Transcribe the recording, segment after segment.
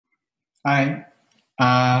Hi.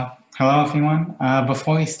 Hello, everyone.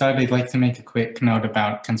 Before we start, I'd like to make a quick note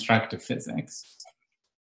about constructive physics.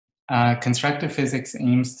 Constructive physics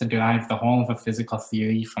aims to derive the whole of a physical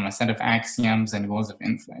theory from a set of axioms and rules of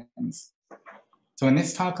inference. So in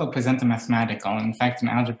this talk, I'll present a mathematical, in fact, an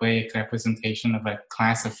algebraic representation of a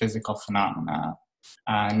class of physical phenomena,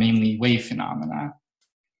 namely wave phenomena.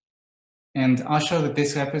 And I'll show that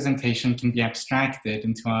this representation can be abstracted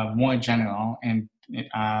into a more general and,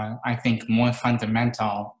 I think, more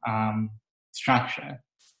fundamental structure,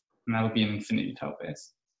 and that'll be an infinity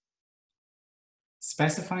topos.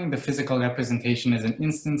 Specifying the physical representation as an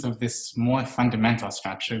instance of this more fundamental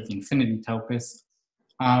structure, the infinity topos,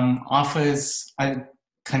 offers a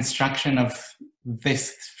construction of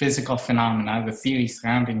this physical phenomena, the theory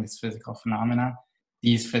surrounding this physical phenomena,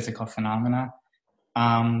 these physical phenomena,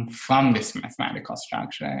 from this mathematical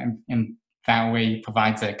structure, and that way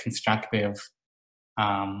provides a constructive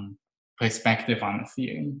perspective on the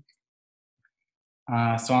theory.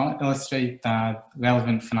 So I'll illustrate the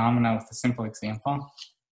relevant phenomena with a simple example.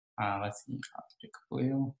 Let's see, I'll pick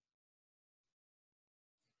blue.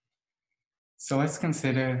 So let's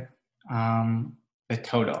consider the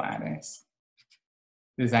total lattice.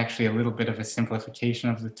 This is actually a little bit of a simplification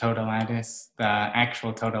of the total lattice. The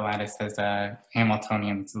actual total lattice has a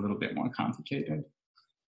Hamiltonian that's a little bit more complicated.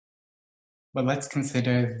 But let's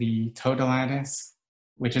consider the total lattice,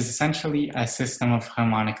 which is essentially a system of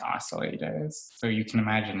harmonic oscillators. So you can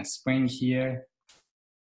imagine a spring here,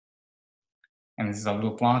 and this is a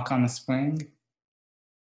little block on the spring.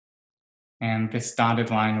 And this dotted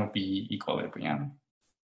line will be equilibrium.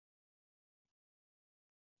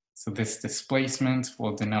 So this displacement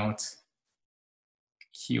will denote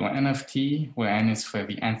Qn of t, where n is for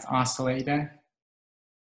the nth oscillator.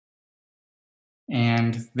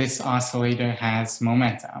 And this oscillator has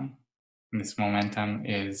momentum. And this momentum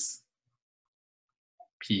is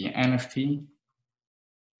Pn of t.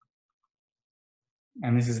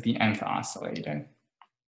 And this is the nth oscillator.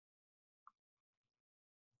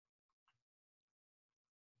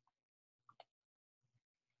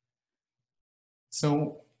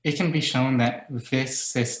 So it can be shown that this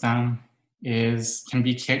system can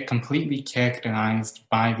be completely characterized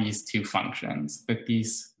by these two functions,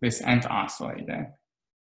 this nth oscillator.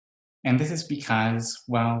 And this is because,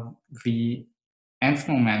 well, the nth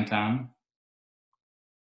momentum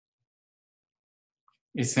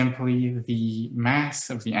is simply the mass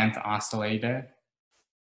of the nth oscillator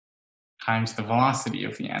times the velocity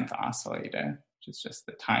of the nth oscillator, which is just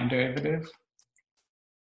the time derivative.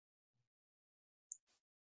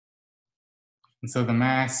 And so the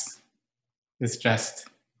mass is just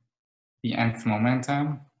the nth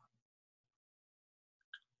momentum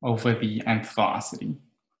over the nth velocity.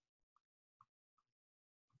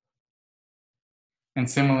 And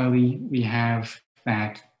similarly, we have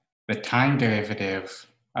that the time derivative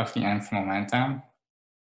of the nth momentum,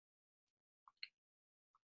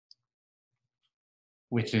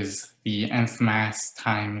 which is the nth mass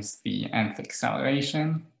times the nth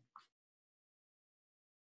acceleration.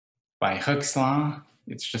 By Hooke's law,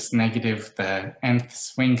 it's just negative the nth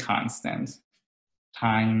swing constant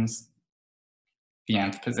times the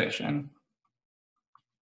nth position.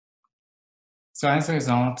 So as a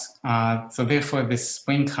result, so therefore this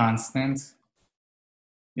swing constant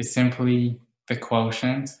is simply the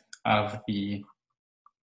quotient of the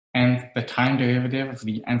time derivative of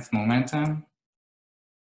the nth momentum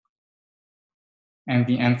and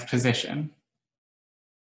the nth position.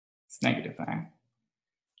 It's negative that.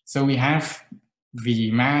 So we have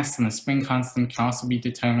the mass and the spring constant can also be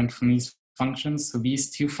determined from these functions. So these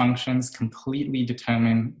two functions completely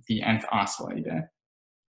determine the nth oscillator.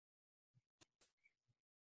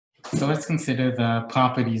 So let's consider the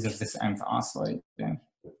properties of this nth oscillator.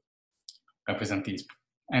 Represent these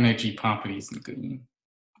energy properties in green.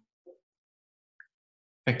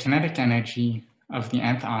 The kinetic energy of the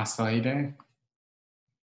nth oscillator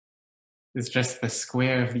is just the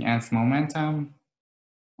square of the nth momentum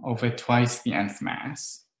over twice the nth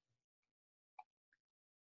mass.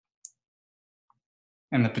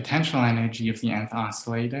 And the potential energy of the nth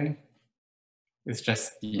oscillator is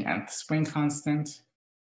just the nth spring constant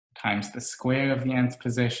times the square of the nth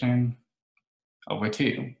position over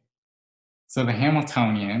 2. So the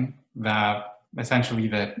Hamiltonian, essentially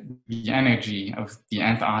the energy of the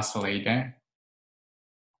nth oscillator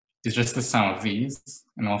is just the sum of these,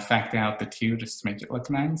 and we'll factor out the 2 just to make it look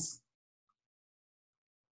nice.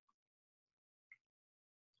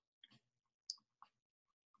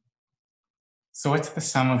 So what's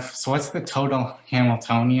the total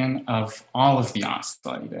Hamiltonian of all of the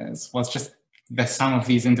oscillators? Well, it's just the sum of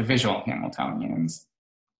these individual Hamiltonians.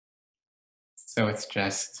 So it's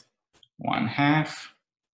just 1/2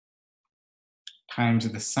 times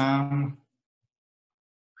the sum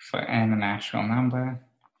for n a natural number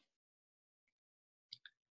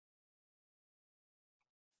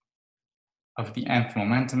of the nth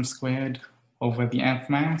momentum squared over the nth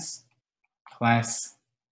mass plus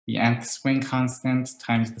the nth swing constant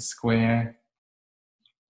times the square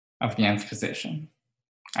of the nth position.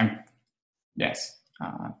 Yes,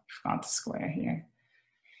 forgot the square here.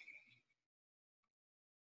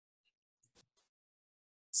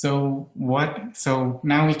 So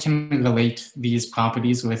now we can relate these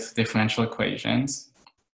properties with differential equations.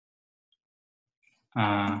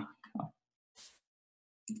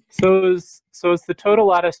 So is the total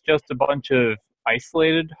lattice just a bunch of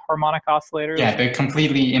isolated harmonic oscillators? Yeah, they're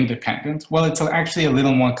completely independent. Well, it's actually a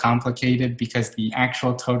little more complicated because the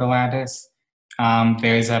actual total lattice,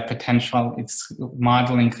 there's a potential, it's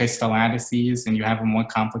modeling crystal lattices, and you have a more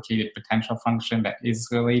complicated potential function that is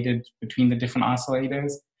related between the different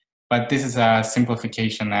oscillators. But this is a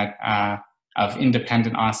simplification that of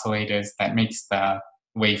independent oscillators that makes the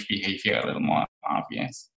wave behavior a little more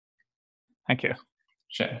obvious. Thank you.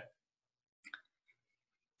 Sure.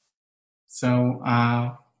 So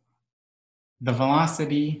the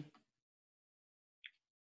velocity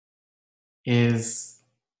is,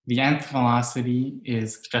 the nth velocity is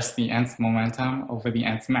just the nth momentum over the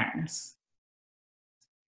nth mass.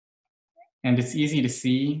 And it's easy to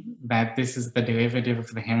see that this is the derivative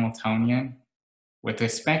of the Hamiltonian with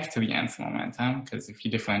respect to the nth momentum, because if you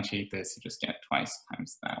differentiate this, you just get twice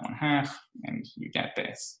times that 1/2, and you get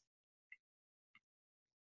this.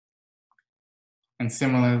 And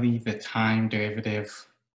similarly, the time derivative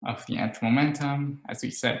of the nth momentum, as we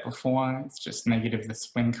said before, it's just negative the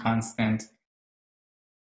swing constant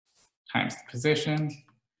times the position.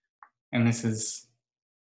 And this is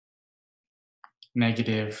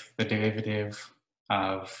negative the derivative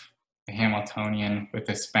of the Hamiltonian with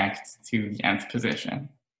respect to the nth position.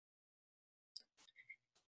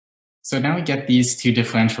 So now we get these two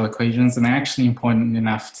differential equations, and they're actually important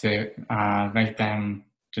enough to write them,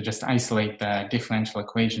 to just isolate the differential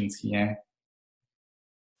equations here.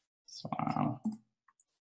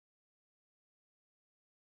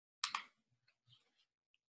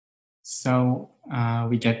 So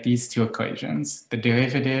we get these two equations. The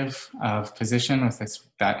derivative of position with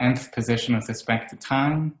the nth position with respect to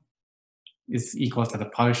time is equal to the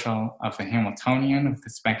partial of the Hamiltonian with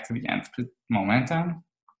respect to the nth momentum.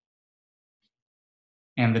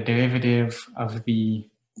 And the derivative of the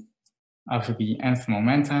nth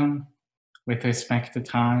momentum with respect to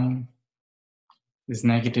time is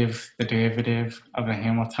negative the derivative of the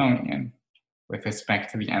Hamiltonian with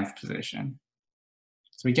respect to the nth position.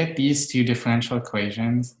 So we get these two differential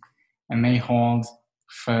equations, and they hold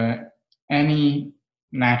for any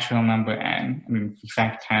natural number n. I mean, in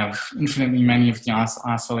fact, have infinitely many of the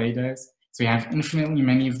oscillators. So we have infinitely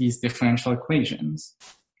many of these differential equations.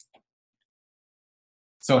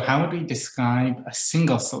 So how would we describe a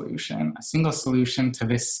single solution to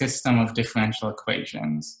this system of differential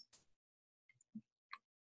equations?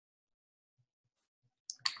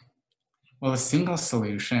 Well, a single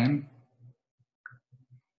solution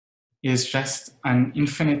is just an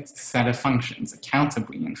infinite set of functions, a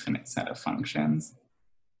countably infinite set of functions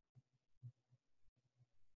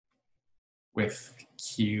with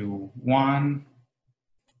Q1,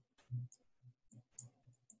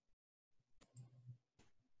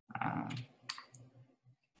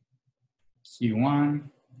 Q1,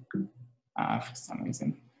 for some reason,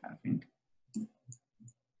 I think,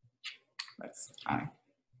 let's try,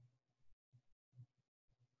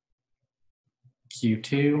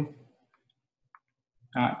 Q2,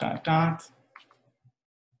 dot, dot, dot,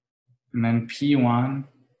 and then P1,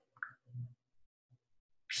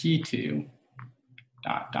 P2,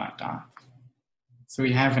 dot, dot, dot. So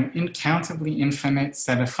we have an incountably infinite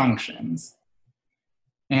set of functions.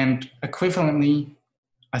 And equivalently,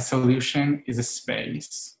 a solution is a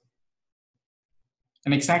space.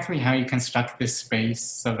 And exactly how you construct this space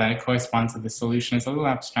so that it corresponds to the solution is a little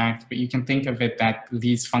abstract, but you can think of it that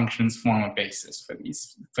these functions form a basis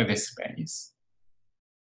for this space.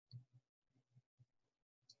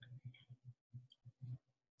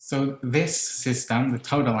 So this system, the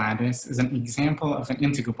total lattice, is an example of an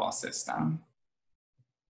integrable system.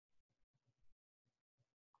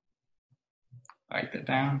 Write that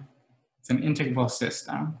down. It's an integrable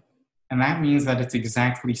system, and that means that it's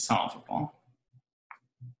exactly solvable.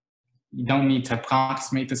 You don't need to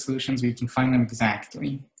approximate the solutions, we can find them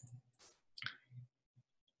exactly.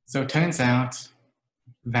 So it turns out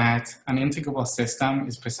that an integrable system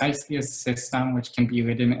is precisely a system which can be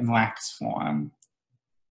written in lax form.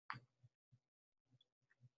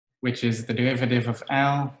 which is the derivative of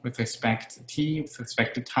L with respect to t, with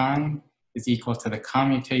respect to time, is equal to the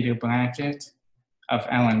commutator bracket of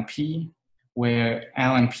L and P, where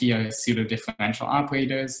L and P are pseudo-differential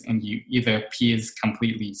operators, and either P is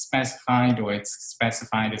completely specified or it's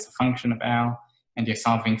specified as a function of L, and you're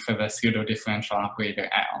solving for the pseudo-differential operator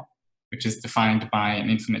L, which is defined by an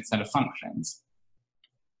infinite set of functions.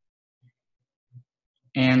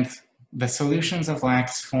 And the solutions of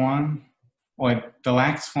Lax form, or the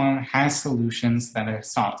Lax form has solutions that are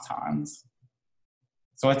solitons.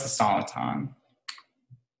 So what's a soliton?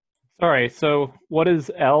 Sorry, so what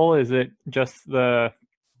is L? Is it just the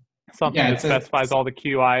something that specifies all the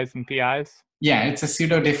QIs and PIs? Yeah, it's a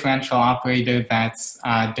pseudo-differential operator that's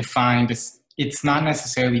defined as, it's not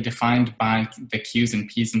necessarily defined by the Q's and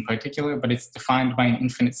P's in particular, but it's defined by an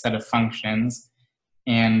infinite set of functions,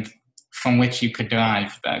 and from which you could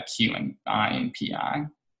derive the Q and I and PI.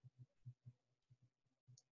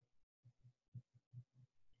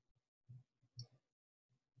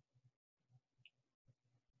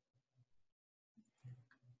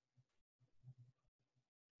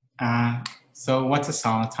 So what's a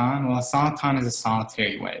soliton? Well, a soliton is a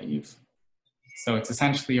solitary wave. So it's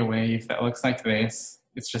essentially a wave that looks like this.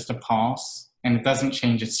 It's just a pulse, and it doesn't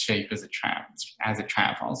change its shape as it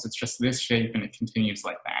travels. It's just this shape, and it continues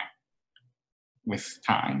like that with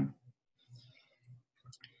time.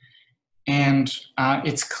 And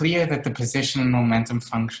it's clear that the position and momentum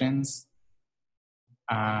functions,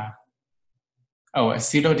 a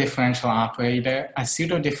pseudo-differential operator. A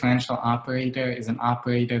pseudo-differential operator is an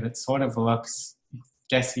operator that sort of looks, I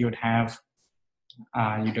guess you would have,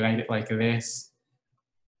 you'd write it like this.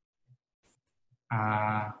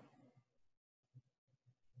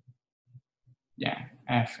 Yeah,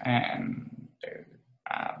 Fn,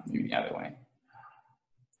 the other way.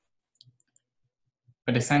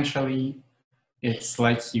 But essentially, it's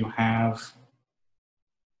like you have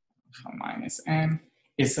minus n.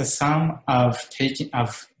 It's a sum of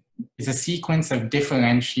it's a sequence of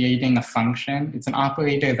differentiating a function. It's an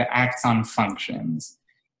operator that acts on functions.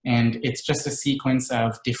 And it's just a sequence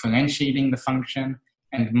of differentiating the function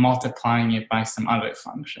and multiplying it by some other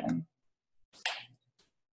function.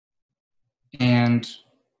 And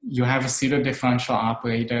you have a pseudo-differential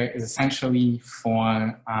operator is essentially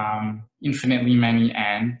for infinitely many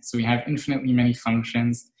n. So we have infinitely many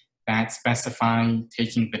functions that specify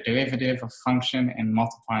taking the derivative of a function and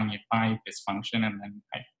multiplying it by this function,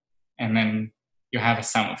 and then you have a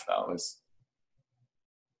sum of those.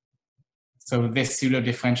 So this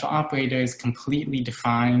pseudo-differential operator is completely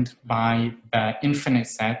defined by the infinite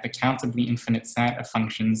set, the countably infinite set of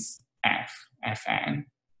functions Fn.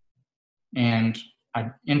 And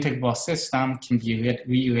an integrable system can be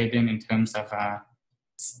rewritten in terms of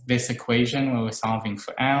this equation where we're solving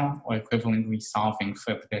for L, or equivalently solving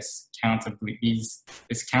for this countably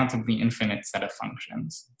infinite set of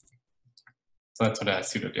functions. So that's what a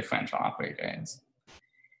pseudo-differential operator is.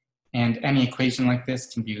 And any equation like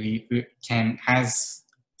this has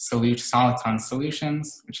soliton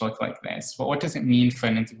solutions, which look like this. But what does it mean for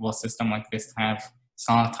an integrable system like this to have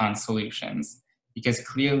soliton solutions? Because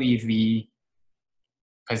clearly the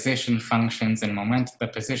position functions and the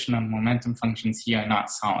position and momentum functions here are not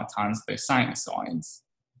solitons, they're sinusoids.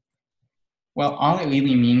 Well, all it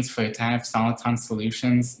really means for it to have soliton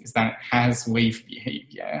solutions is that it has wave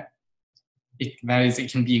behavior. That is,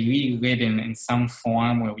 it can be rewritten in some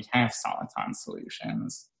form where we have soliton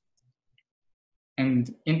solutions.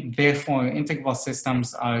 And therefore, integrable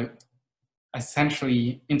systems are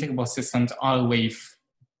essentially,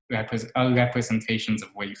 representations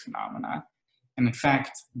of wave phenomena. And in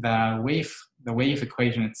fact, the wave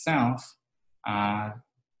equation itself, write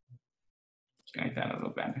that a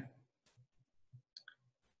little better.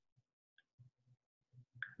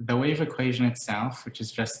 The wave equation itself, which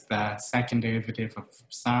is just the second derivative of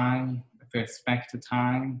psi with respect to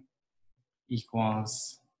time,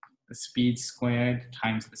 equals the speed squared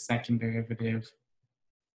times the second derivative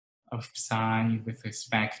of psi with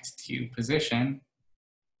respect to position,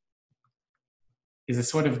 is a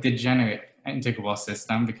sort of degenerate integrable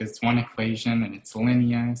system because it's one equation and it's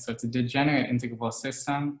linear. So it's a degenerate integrable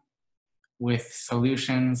system with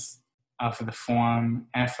solutions of the form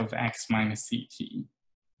f of x minus ct.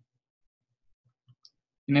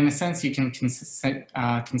 And in a sense, you can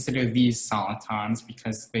consider these solitons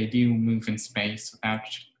because they do move in space without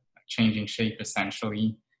changing shape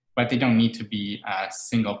essentially, but they don't need to be a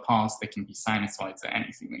single pulse. They can be sinusoids or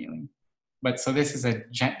anything really. But so this is a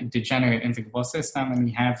degenerate integrable system, and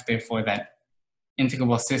we have therefore that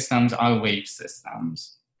integrable systems are wave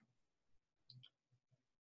systems.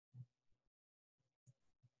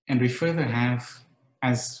 And we further have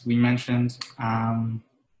as we mentioned,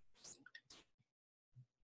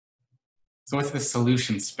 so what's the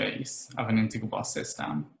solution space of an integrable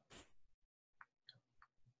system?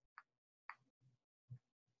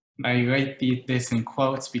 I write this in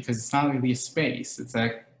quotes because it's not really a space. It's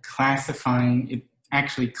a classifying, it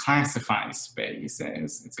actually classifies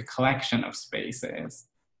spaces. It's a collection of spaces.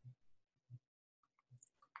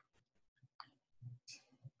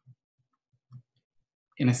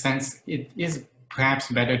 In a sense, it is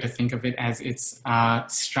perhaps better to think of it as it's a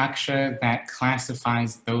structure that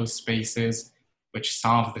classifies those spaces which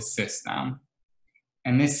solve the system.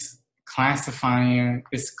 And this classifying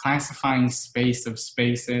space of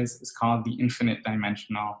spaces is called the infinite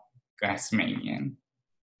dimensional Grassmannian.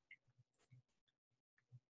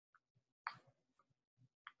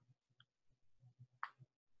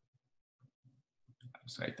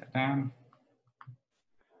 Let's write that down.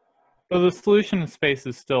 So the solution space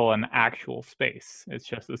is still an actual space. It's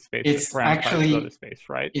just a space It's that actually other space,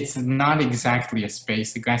 right? It's not exactly a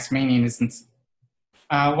space. The Grassmannian isn't.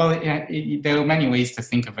 There are many ways to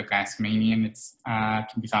think of a Grassmannian. It's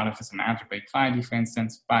can be thought of as an algebraic variety, for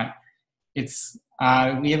instance, but it's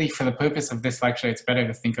really, for the purpose of this lecture, it's better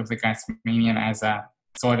to think of the Grassmannian as a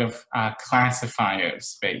sort of classifier of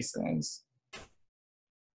spaces.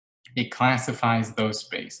 It classifies those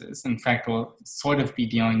spaces. In fact, we'll sort of be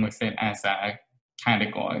dealing with it as a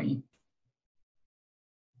category.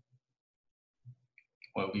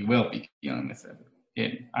 Well, we will be dealing with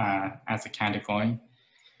it as a category.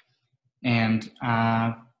 And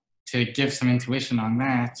to give some intuition on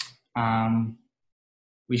that,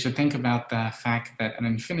 we should think about the fact that an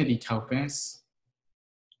infinity topos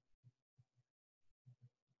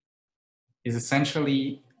is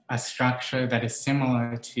essentially a structure that is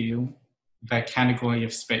similar to the category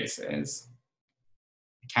of spaces,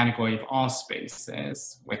 the category of all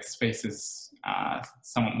spaces, with spaces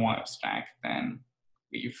somewhat more abstract than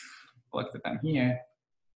we've looked at them here.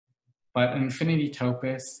 But an infinity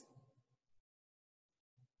topos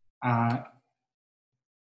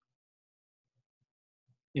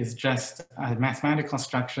is just a mathematical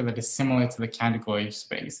structure that is similar to the category of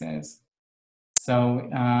spaces. So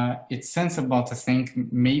it's sensible to think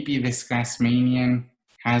maybe this Grassmannian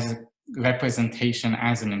has a representation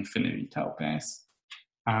as an infinity topos.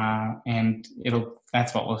 And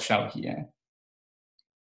that's what we'll show here.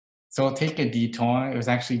 So we'll take a detour. It was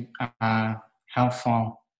actually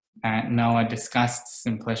helpful that Noah discussed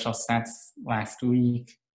simplicial sets last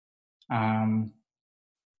week,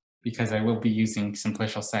 because I will be using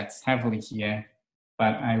simplicial sets heavily here,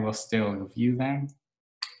 but I will still review them.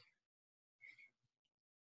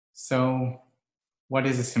 So what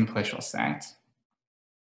is a simplicial set?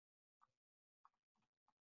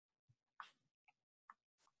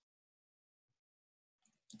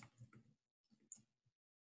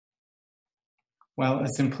 Well, a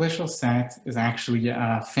simplicial set is actually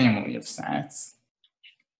a family of sets.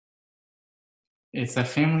 It's a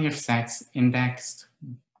family of sets indexed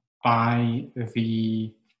by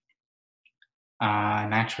the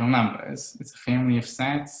natural numbers. It's a family of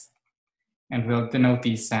sets, and we'll denote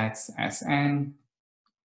these sets as n,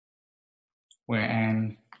 where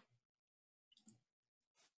n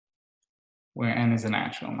is a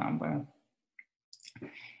natural number.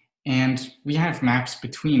 And we have maps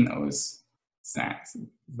between those sets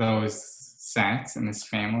in this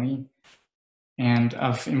family. And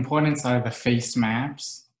of importance are the face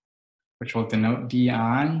maps, which will denote di,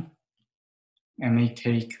 and they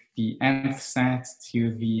take the nth set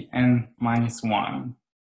to the n-1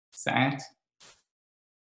 set,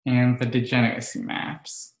 and the degeneracy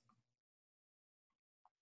maps,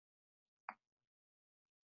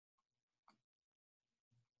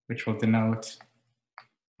 which will denote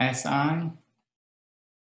Si, and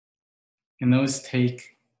those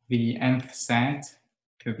take the nth set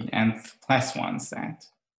to the n+1 set.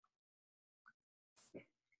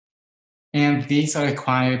 And these are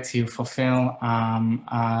required to fulfill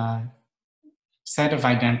a set of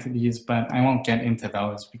identities, but I won't get into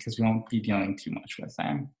those because we won't be dealing too much with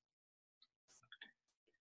them.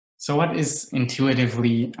 So what is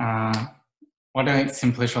intuitively, what are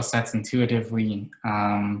simplicial sets intuitively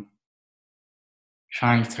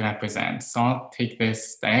trying to represent? So I'll take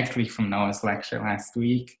this directly from Noah's lecture last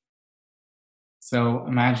week. So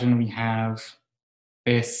imagine we have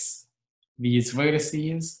these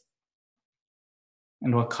vertices,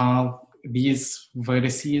 and we'll call these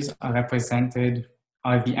vertices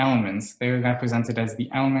are the elements. They're represented as the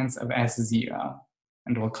elements of S0,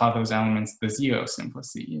 and we'll call those elements the zero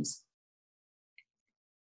simplices.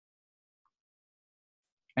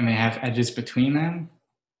 And they have edges between them.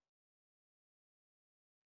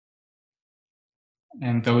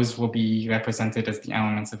 And those will be represented as the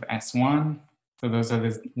elements of S1. So those are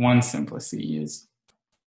the one simplices.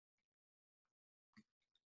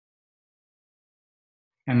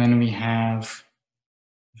 And then we have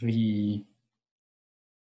the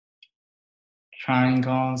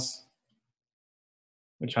triangles,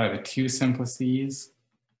 which are the two simplices.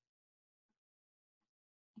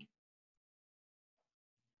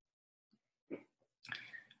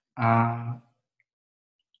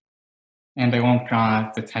 And I won't draw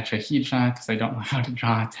the tetrahedra because I don't know how to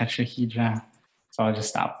draw a tetrahedra. So I'll just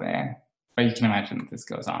stop there. But you can imagine that this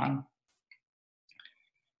goes on.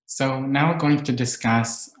 So now we're going to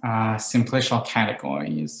discuss simplicial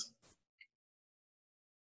categories.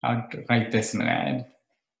 I'll write this in red.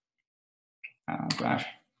 Oh gosh.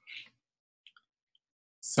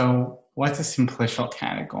 So what's a simplicial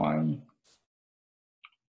category?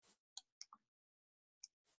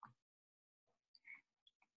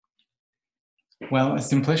 Well, a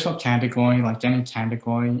simplicial category, like any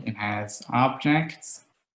category, it has objects,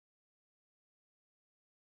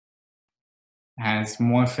 has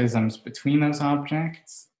morphisms between those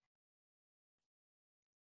objects,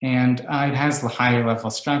 and it has higher level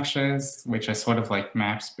structures, which are sort of like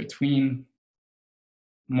maps between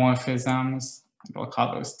morphisms. We'll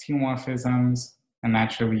call those two morphisms, and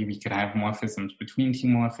naturally we could have morphisms between two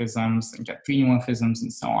morphisms and get three morphisms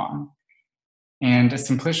and so on. And a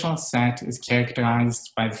simplicial set is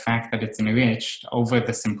characterized by the fact that it's enriched over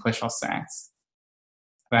the simplicial sets.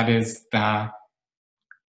 That is, the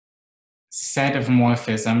set of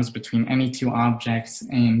morphisms between any two objects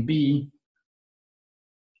A and B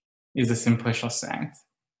is a simplicial set.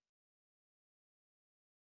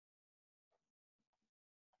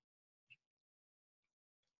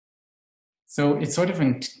 So it's sort of,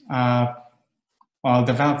 I'll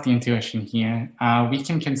develop the intuition here. We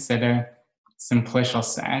can consider simplicial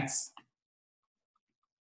sets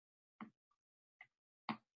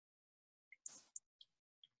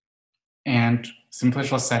and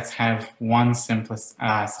simplicial sets have one simplice,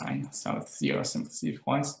 so it's zero simplices, of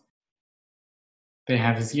course. They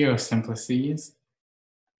have zero simplices.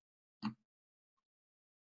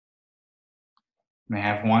 They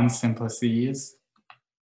have one simplices,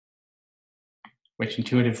 which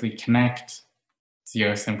intuitively connect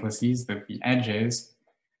zero simplices, the edges.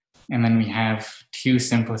 And then we have two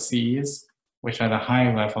simplices, which are the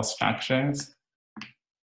higher level structures,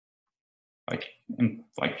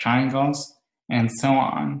 like triangles, and so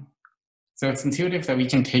on. So it's intuitive that we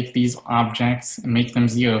can take these objects and make them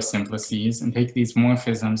zero simplices, and take these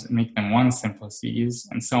morphisms and make them one simplices,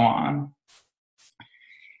 and so on.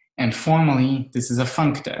 And formally, this is a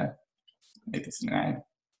functor. Write this in red.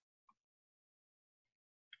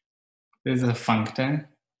 This is a functor.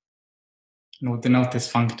 And we'll denote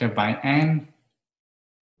this functor by n, and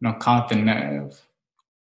we'll call it the nerve,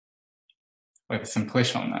 or the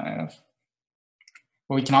simplicial nerve.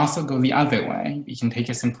 But we can also go the other way. We can take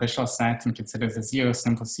a simplicial set and consider the zero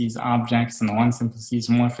simplices objects and the one simplices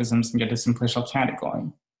morphisms and get a simplicial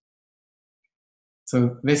category.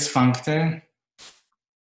 So this functor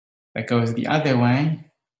that goes the other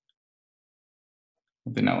way,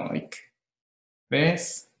 we'll denote like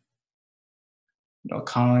this. We'll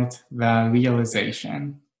call it the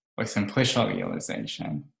realization, or simplicial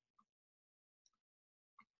realization.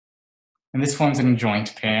 And this forms an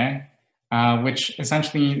adjoint pair, which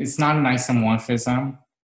essentially is not an isomorphism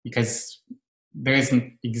because there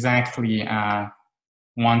isn't exactly a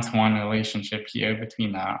one-to-one relationship here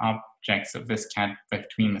between the objects of this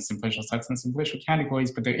between the simplicial sets and simplicial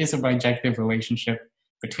categories, but there is a bijective relationship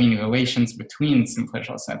between relations between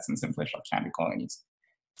simplicial sets and simplicial categories.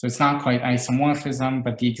 So it's not quite isomorphism,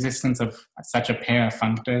 but the existence of such a pair of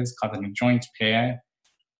functors called an adjoint pair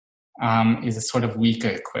is a sort of weaker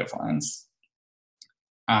equivalence.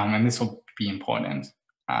 And this will be important.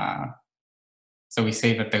 So we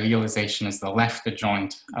say that the realization is the left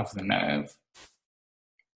adjoint of the nerve.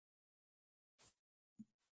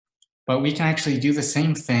 But we can actually do the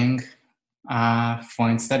same thing for,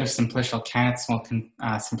 instead of simplicial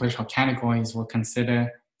simplicial categories, we'll consider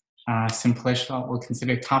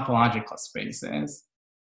topological spaces.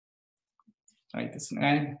 Write this in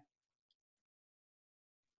red.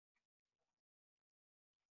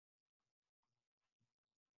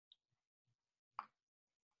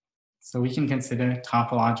 So we can consider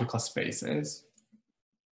topological spaces.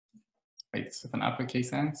 Write this with an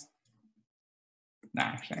uppercase S. No,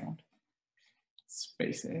 actually I won't.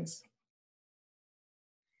 Spaces.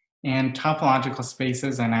 And topological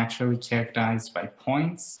spaces are naturally characterized by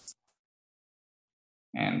points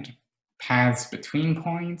and paths between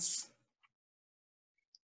points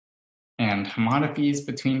and homotopes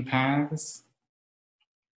between paths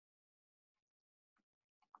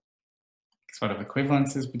sort of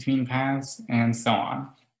equivalences between paths, and so on.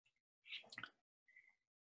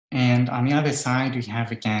 And on the other side, we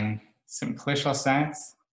have, again, simplicial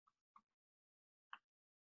sets.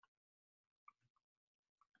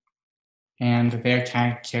 And they're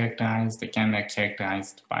characterized, again, they're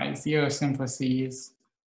characterized by 0 simplices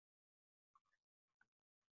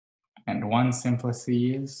and 1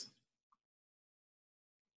 simplices.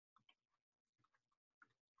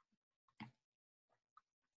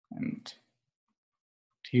 And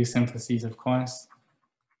 2 simplices, of course.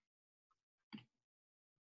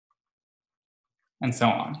 And so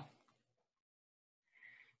on.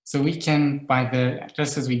 So we can,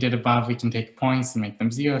 just as we did above, we can take points and make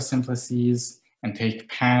them 0 simplices, and take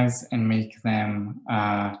paths and make them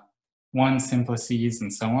 1 simplices,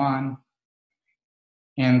 and so on.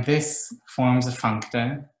 And this forms a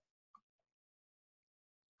functor,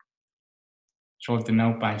 which we'll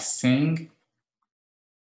denote by sing.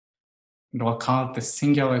 And we'll call it the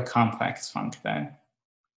singular complex functor.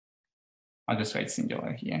 I'll just write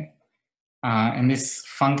singular here. And this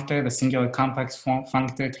functor, the singular complex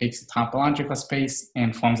functor, takes a topological space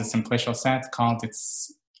and forms a simplicial set called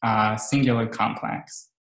its singular complex.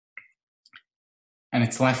 And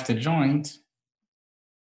its left adjoint,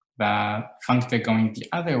 the functor going the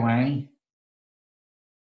other way,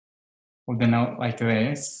 will denote like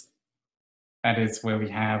this. That is where we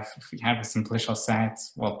have, if we have a simplicial set,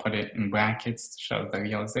 we'll put it in brackets to show the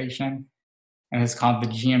realization. And it's called the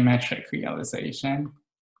geometric realization.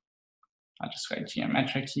 I'll just write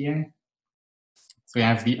geometric here. So we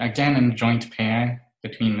have, again, an adjoint pair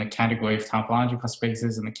between the category of topological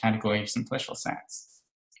spaces and the category of simplicial sets.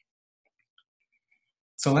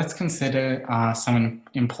 So let's consider some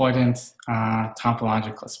important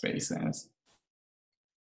topological spaces.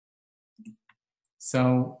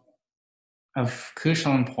 So of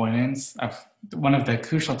crucial importance, one of the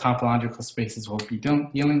crucial topological spaces we'll be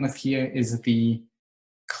dealing with here is the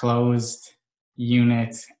closed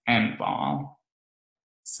unit n ball.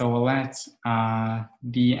 So we'll let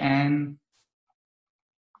Dn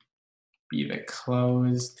be the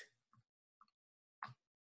closed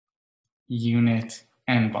unit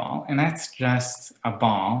n ball. And that's just a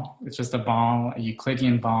ball. It's just a ball, a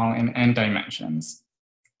Euclidean ball in n dimensions.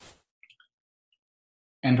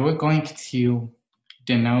 And we're going to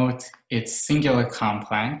denote its singular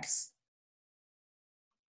complex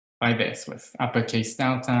by this, with uppercase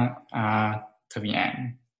delta to the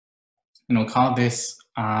n. And we'll call this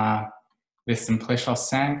this simplicial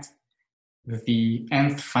set the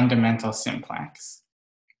nth fundamental simplex.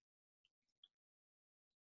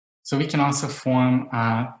 So we can also form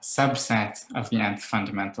a subset of the nth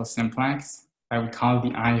fundamental simplex that we call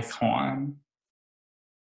the ith horn.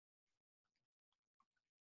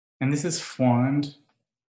 And this is formed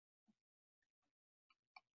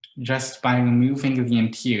just by removing the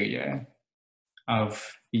interior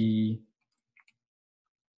of the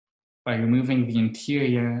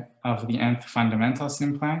nth fundamental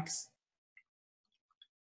simplex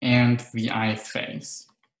and the ith face.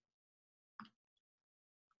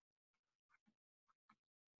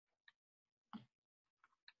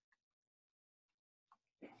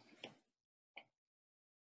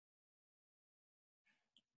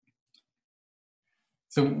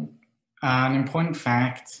 So an important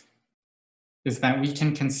fact is that we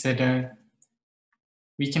can consider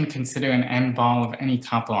an n ball of any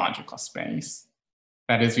topological space.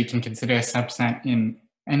 That is, we can consider a subset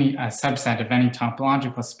of any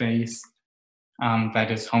topological space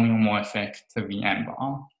that is homeomorphic to the n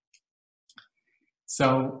ball.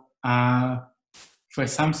 So for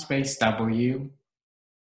some space W,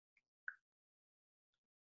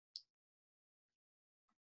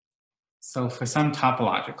 so for some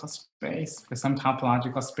topological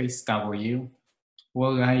space W,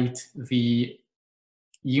 we'll write the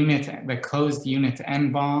closed unit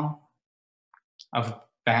n ball of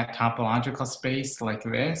that topological space like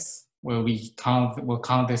this, where we'll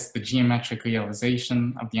call this the geometric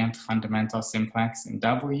realization of the nth fundamental simplex in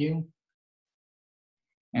W,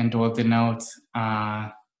 and we'll denote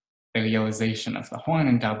the realization of the horn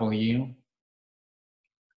in W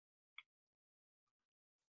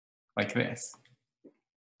like this.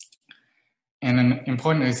 And an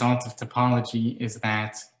important result of topology is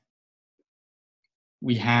that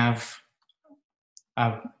we have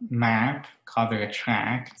a map called a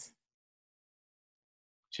retract,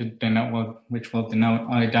 which will denote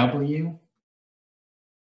RW,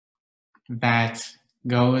 that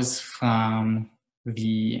goes from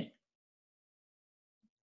the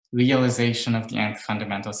realization of the nth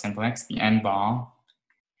fundamental simplex, the n ball,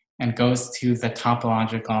 and goes to the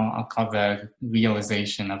topological, I'll call the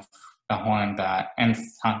realization of the horn, the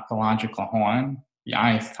nth topological horn, the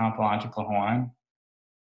ith topological horn.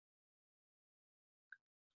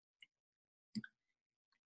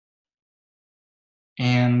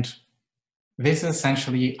 And this is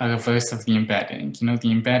essentially a reverse of the embedding. You know,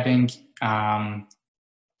 the embedding, the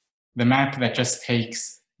map that just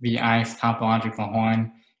takes the ith topological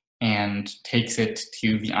horn and takes it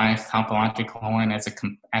to the ith topological horn as a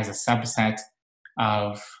subset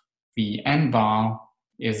of the n ball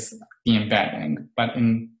is the embedding. But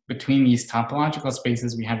in between these topological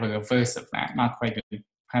spaces, we have a reverse of that,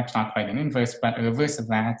 perhaps not quite an inverse, but a reverse of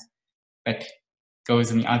that that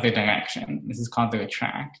goes in the other direction. This is called the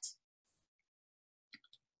retract.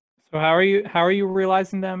 So how are you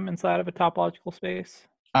realizing them inside of a topological space?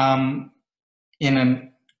 Every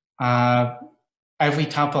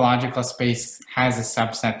topological space has a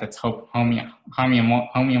subset that's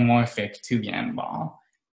homeomorphic to the n ball.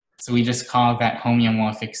 So we just call that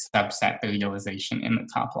homeomorphic subset the realization in the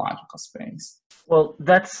topological space. Well,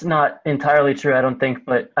 that's not entirely true, I don't think,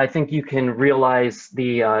 but I think you can realize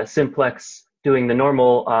the simplex doing the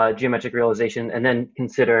normal geometric realization and then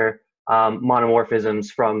consider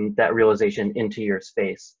monomorphisms from that realization into your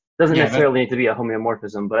space. Doesn't necessarily need to be a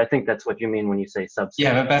homeomorphism, but I think that's what you mean when you say subset.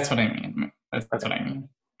 Yeah, that's what I mean. That's what I mean.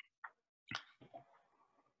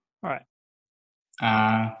 All right.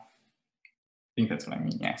 I think that's what I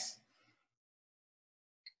mean, yes.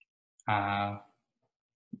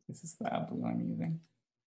 This is the blue I'm using.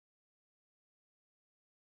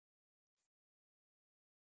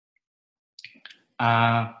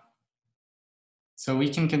 So we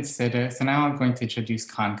can consider, so now I'm going to introduce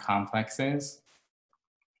Kahn complexes.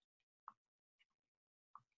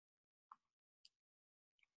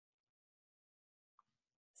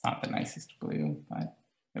 It's not the nicest blue, but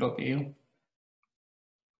it'll do.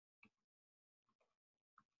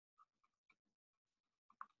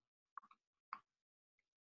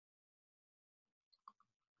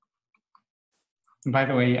 By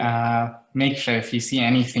the way, make sure if you see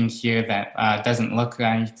anything here that doesn't look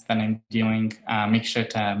right that I'm doing, make sure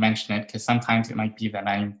to mention it, because sometimes it might be that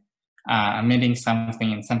I'm omitting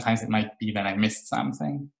something, and sometimes it might be that I missed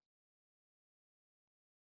something.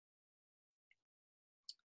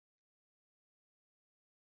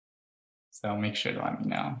 So make sure to let me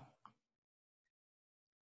know.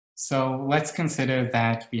 So let's consider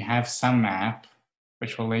that we have some map,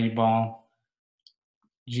 which we'll label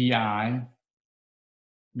GI,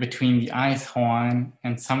 between the ith horn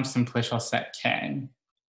and some simplicial set K.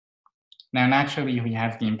 Now, naturally, we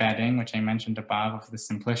have the embedding, which I mentioned above, of the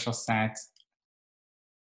simplicial set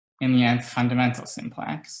in the nth fundamental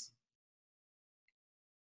simplex.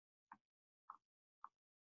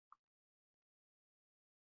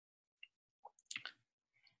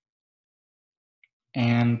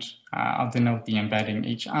 And I'll denote the embedding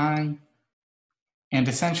HI. And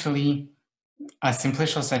essentially, a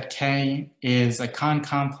simplicial set K is a Kahn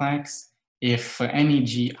complex if for any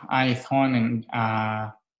ith horn and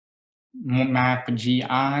map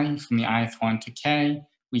GI from the ith horn to K,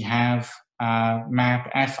 we have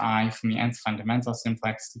map Fi from the nth fundamental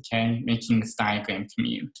simplex to K, making this diagram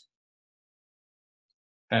commute.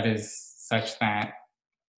 That is such that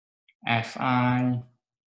Fi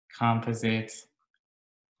composite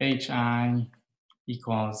HI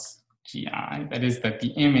equals GI. That is that the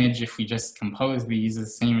image, if we just compose these, is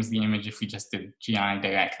the same as the image if we just did GI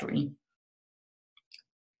directly.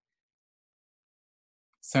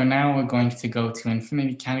 So now we're going to go to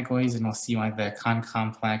infinity categories, and we'll see why the Kahn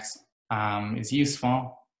complex is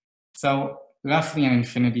useful. So roughly an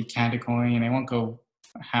infinity category, and I won't go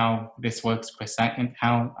how this works I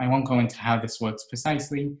won't go into how this works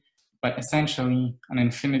precisely, but essentially an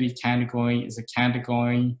infinity category is a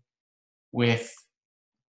category with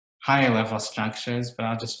higher level structures, but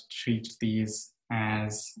I'll just treat these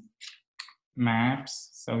as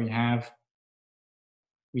maps. So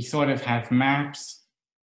we sort of have maps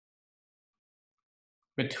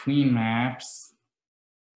between maps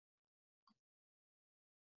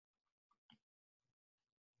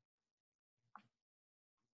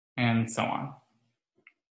and so on.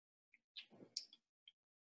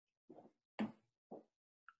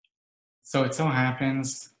 So it so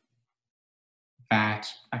happens that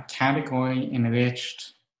a category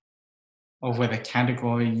enriched over the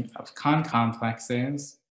category of Kahn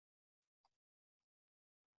complexes,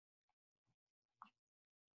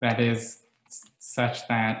 that is such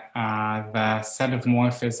that the set of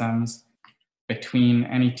morphisms between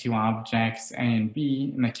any two objects A and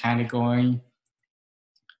B in the category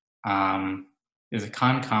is a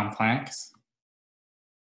Kahn complex.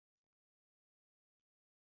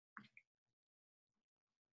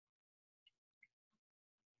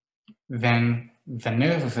 then the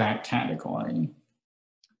nerve of that category,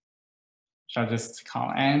 which I'll just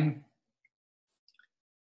call n,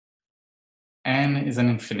 n is an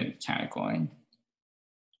infinity category.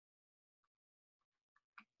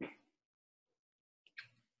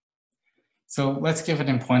 So let's give an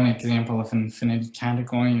important example of an infinity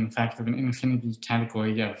category, in fact, of an infinity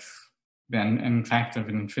category of, then in fact, of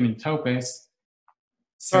an infinity topos.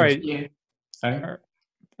 So sorry. Here, sorry?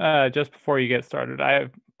 Just before you get started, I have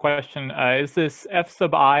a question. Is this f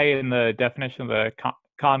sub I in the definition of the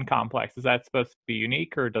con complex, is that supposed to be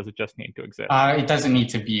unique, or does it just need to exist? It doesn't need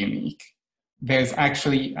to be unique. There's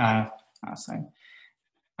actually, I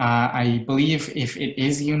believe if it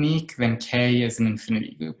is unique, then K is an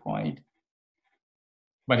infinity groupoid.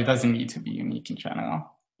 But it doesn't need to be unique in general.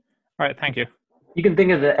 All right, thank you. You can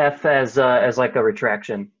think of the F as like a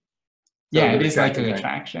retraction. So yeah, it is like a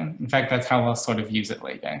retraction. In fact, that's how we'll sort of use it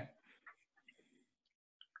later.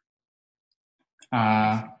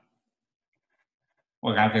 Or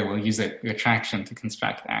rather, we'll use a retraction to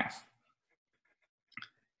construct F.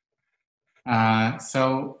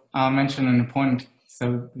 So I'll mention an important,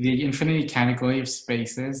 so the infinity category of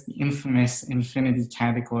spaces, the infamous infinity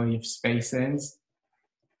category of spaces,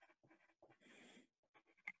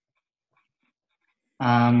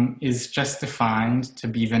 is just defined to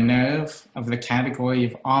be the nerve of the category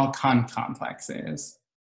of all con complexes.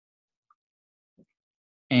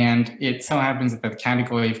 And it so happens that the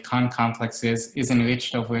category of con complexes is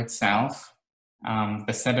enriched over itself.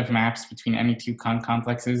 The set of maps between any two con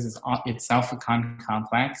complexes is itself a con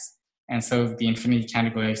complex. And so the infinity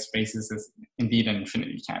category of spaces is indeed an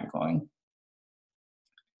infinity category.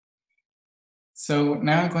 So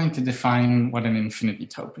now I'm going to define what an infinity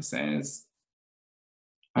topos is.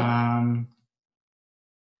 So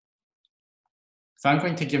I'm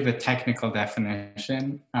going to give the technical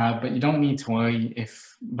definition, but you don't need to worry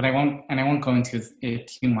I won't go into it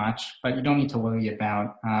too much, but you don't need to worry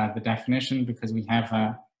about the definition because we have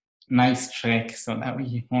a nice trick so that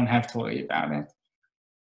we won't have to worry about it.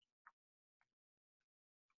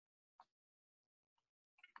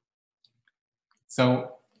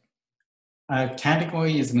 So a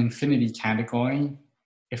category is an infinity category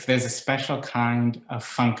if there's a special kind of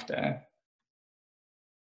functor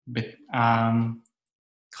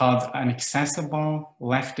called an accessible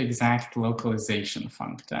left exact localization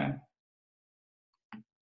functor.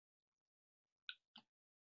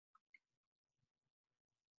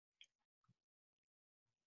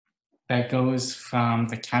 That goes from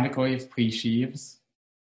the category of presheaves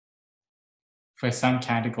for some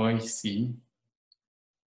category C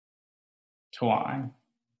to I.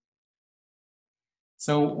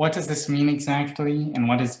 So what does this mean exactly? And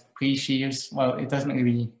what is presheaves? Well, it doesn't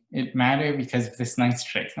really matter because of this nice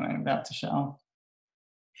trick that I'm about to show.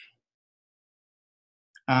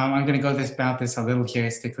 I'm going to go about this a little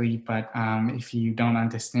heuristically, but if you don't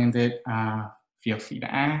understand it, feel free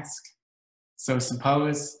to ask. So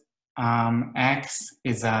suppose X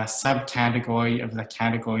is a subcategory of the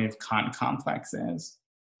category of con complexes.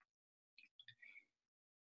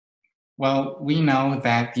 Well, we know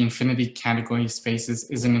that the infinity category of spaces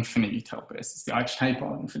is an infinity topos. It's the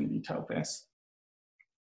archetypal infinity topos.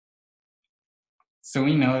 So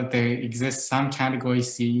we know that there exists some category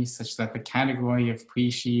C such that the category of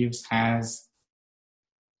presheaves has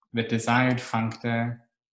the desired functor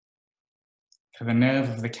to the nerve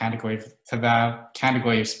of the category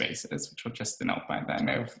of spaces, which we'll just denote by the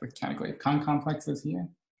nerve of the category of con complexes here.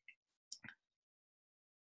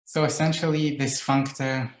 So essentially, this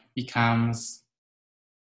functor becomes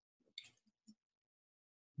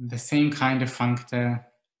the same kind of functor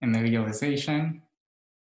in the realization,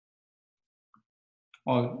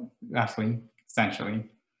 or roughly, essentially.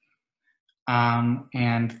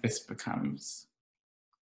 And this becomes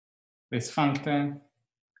this functor.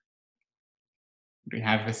 We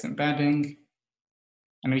have this embedding,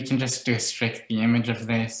 and we can just restrict the image of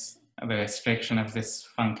this, the restriction of this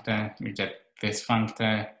functor. We get this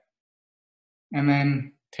functor, and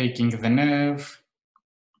then taking the nerve,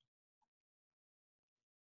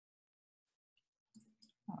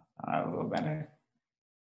 a little better.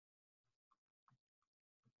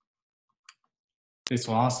 This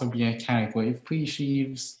will also be a category of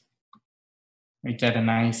presheaves. We get a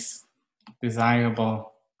nice,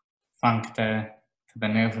 desirable functor to the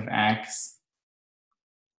nerve of X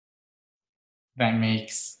that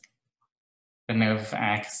makes the nerve of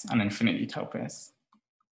X an infinity topos.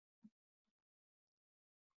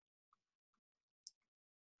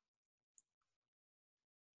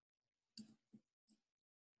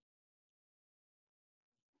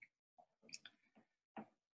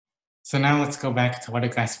 So now let's go back to what a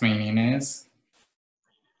Grassmannian is.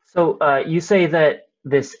 So you say that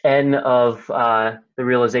this N of the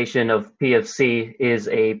realization of P of C is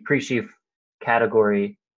a pre-sheaf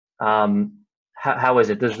category. How is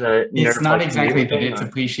it? Does the nerve It's not like exactly that anything, it's or? a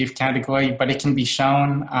pre-sheaf category, but it can be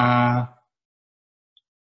shown. I'm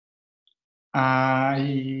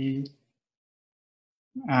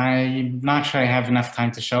not sure I have enough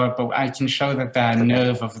time to show it, but I can show that the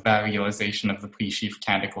nerve of the realization of the pre-sheaf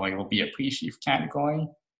category will be a pre-sheaf category,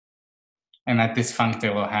 and that this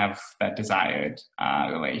functor will have that desired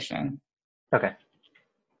relation. Okay.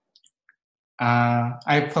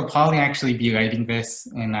 I will probably actually be writing this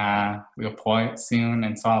in a report soon,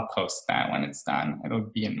 and so I'll post that when it's done. It'll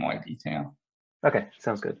be in more detail. Okay,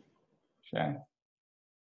 sounds good. Sure.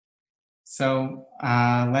 So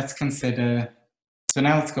let's consider. So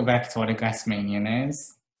now let's go back to what a Grassmannian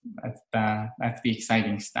is. That's the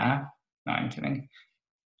exciting stuff. No, I'm kidding.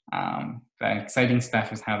 The exciting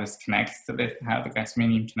stuff is how this connects to this, how the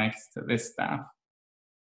Grassmannian connects to this stuff.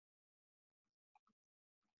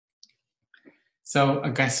 So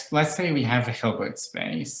let's say we have a Hilbert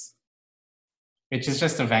space, which is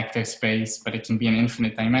just a vector space, but it can be an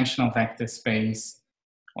infinite dimensional vector space.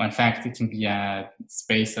 Or in fact, it can be a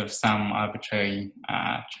space of some arbitrary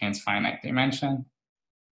transfinite dimension.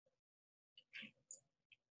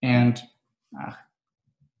 And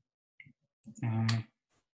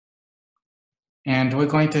we're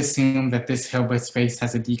going to assume that this Hilbert space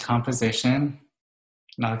has a decomposition.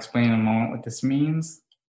 And I'll explain in a moment what this means.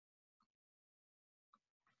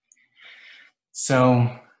 So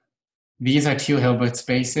these are two Hilbert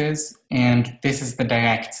spaces, and this is the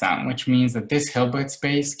direct sum, which means that this Hilbert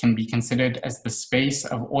space can be considered as the space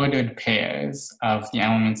of ordered pairs of the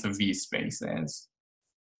elements of these spaces.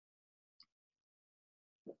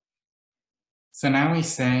 So now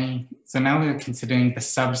we're considering the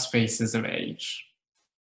subspaces of H.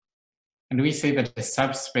 And we say that the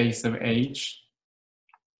subspace of H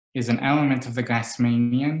is an element of the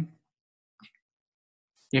Grassmannian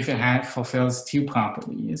if it fulfills two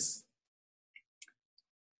properties.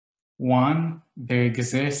 One, there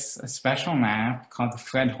exists a special map called the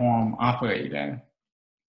Fredholm operator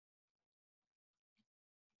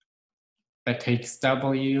that takes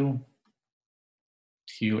W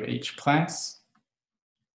to H plus.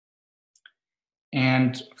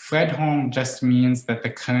 And Fredholm just means that the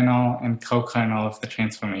kernel and co-kernel of the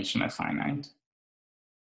transformation are finite.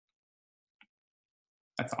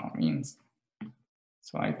 That's all it means.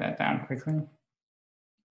 So I'll write that down quickly.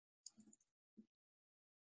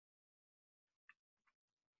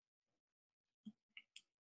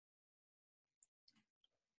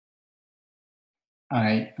 All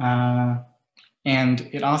right, and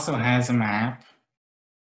it also has a map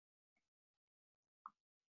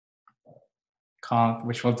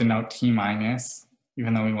which will denote T minus,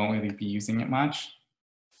 even though we won't really be using it much,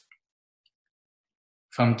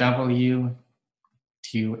 from W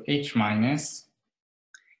to H minus.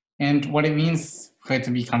 And what it means for it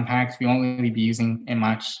to be compact, we won't really be using it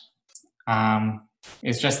much.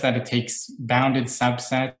 It's just that it takes bounded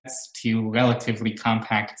subsets to relatively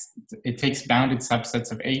compact. It takes bounded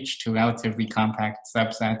subsets of H to relatively compact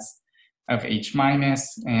subsets of H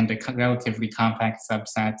minus, and a relatively compact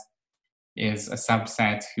subset is a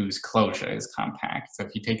subset whose closure is compact. So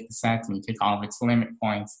if you take the set and you take all of its limit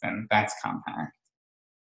points, then that's compact.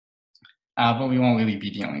 But we won't really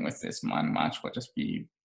be dealing with this one much. We'll just be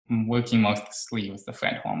working mostly with the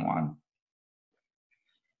Fredholm one.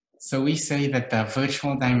 So we say that the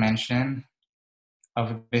virtual dimension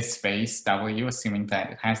of this space, W, assuming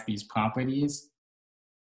that it has these properties,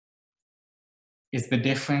 is the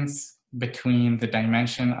difference between the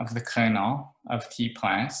dimension of the kernel of T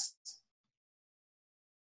plus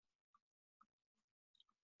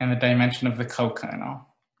and the dimension of the co-kernel.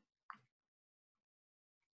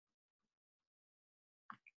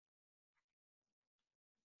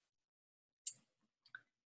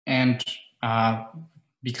 And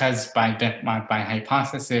because by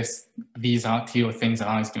hypothesis, these two things are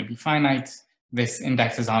always going to be finite, this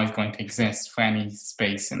index is always going to exist for any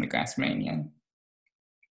space in the Grassmannian.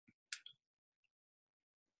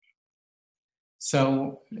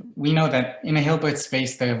 So we know that in a Hilbert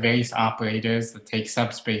space, there are various operators that take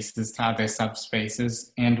subspaces to other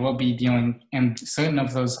subspaces, and we'll be dealing, and certain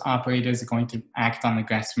of those operators are going to act on the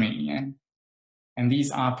Grassmannian. And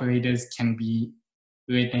these operators can be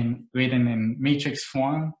written in matrix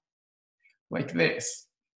form like this.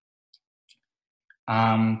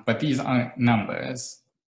 But these aren't numbers.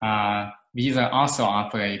 These are also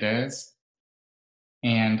operators.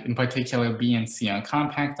 And in particular, B and C are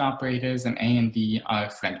compact operators, and A and D are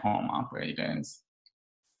Fredholm operators.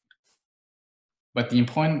 But the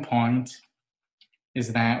important point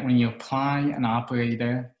is that when you apply an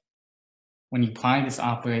operator, when you apply this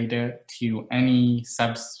operator to any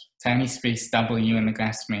space W in the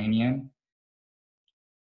Grassmannian,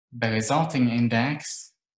 the resulting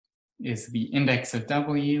index is the index of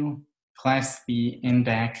W plus the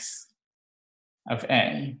index of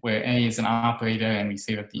A, where A is an operator, and we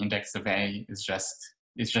say that the index of A is just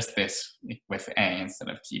this with A instead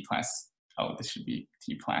of T plus. Oh, this should be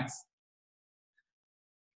T plus.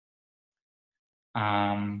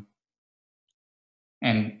 And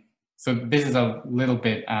so this is a little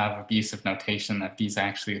bit of abusive notation that these are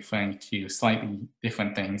actually referring to slightly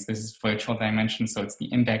different things. This is virtual dimension, so it's the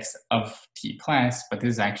index of T plus, but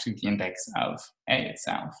this is actually the index of A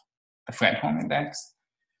itself, the Fredholm index.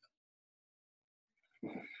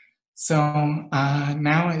 So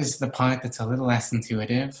now is the part that's a little less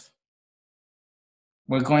intuitive.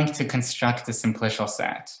 We're going to construct a simplicial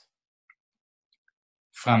set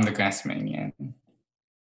from the Grassmannian.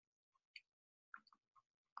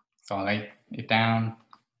 So I'll write it down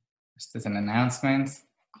just as an announcement.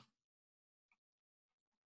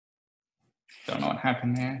 Don't know what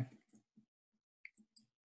happened there.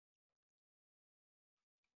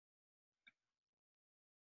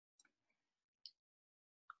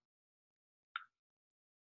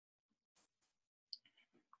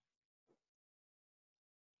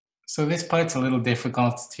 So this part's a little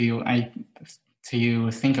difficult to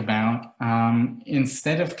think about.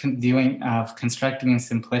 Instead of constructing a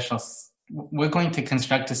simplicial, we're going to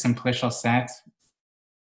construct a simplicial set.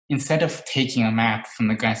 Instead of taking a map from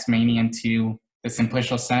the Grassmannian to the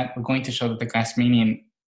simplicial set, we're going to show that the Grassmannian,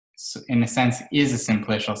 in a sense, is a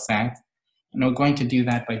simplicial set. And we're going to do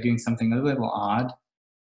that by doing something a little odd,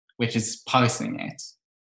 which is parsing it.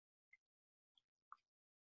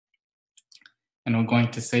 And we're going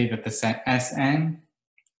to say that the set Sn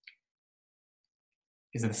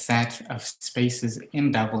is a set of spaces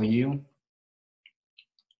in W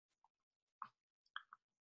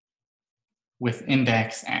with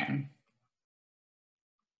index n.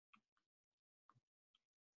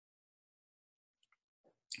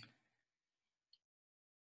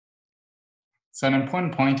 So an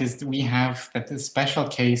important point is that we have that the special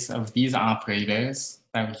case of these operators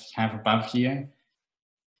that we have above here,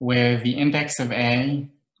 where the index of A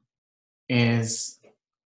is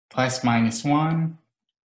plus minus 1,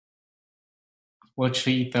 we'll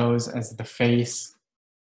treat those as the face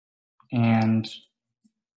and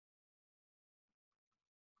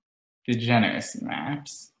degeneracy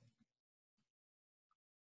maps.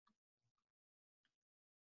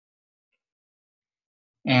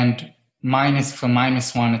 And for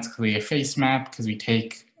minus 1, it's clearly a face map because we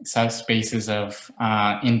take subspaces of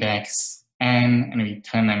index n and we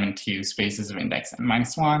turn them into spaces of index n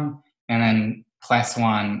minus 1. And then plus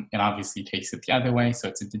 1, it obviously takes it the other way, so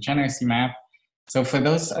it's a degeneracy map. So for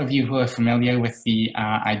those of you who are familiar with the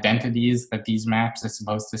identities that these maps are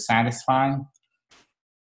supposed to satisfy,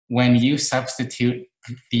 when you substitute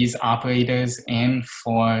these operators in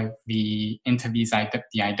the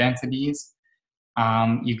identities,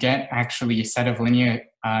 you get actually a set of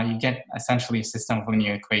you get essentially a system of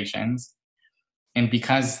linear equations. And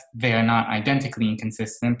because they are not identically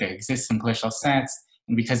inconsistent, there exist simplicial sets,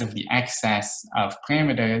 and because of the excess of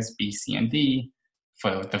parameters, B, C, and D,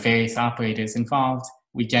 for the various operators involved,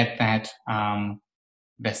 we get that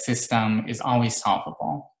the system is always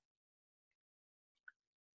solvable.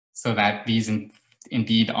 So that these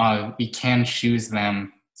indeed are, we can choose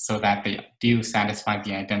them so that they do satisfy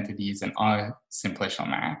the identities and are simplicial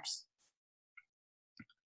maps.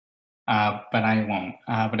 But I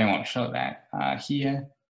won't show that here.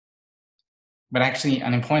 But actually,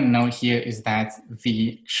 an important note here is that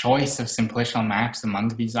the choice of simplicial maps among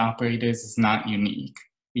these operators is not unique.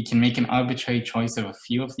 We can make an arbitrary choice of a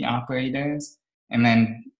few of the operators and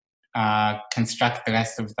then construct the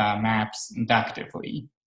rest of the maps inductively.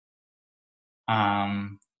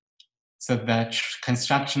 So the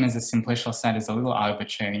construction as a simplicial set is a little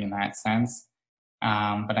arbitrary in that sense.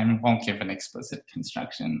 But I won't give an explicit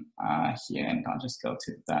construction here, and I'll just go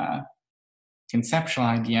to the conceptual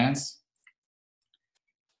ideas.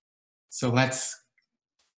 So let's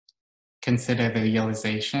consider the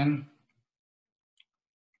realization.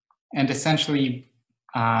 And essentially,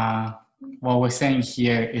 what we're saying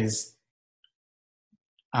here is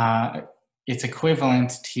it's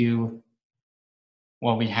equivalent to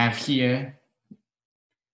what we have here,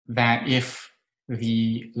 that if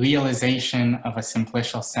the realization of a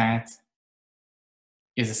simplicial set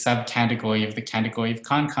is a subcategory of the category of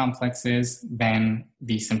concomplexes, then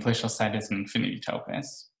the simplicial set is an infinity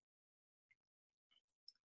topos.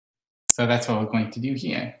 So that's what we're going to do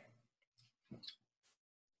here.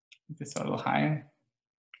 Make this a little higher.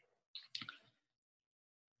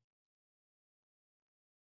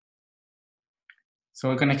 So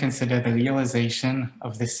we're going to consider the realization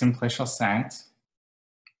of this simplicial set.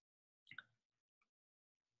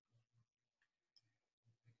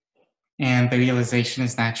 And the realization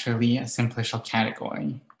is naturally a simplicial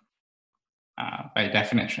category by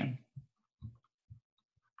definition.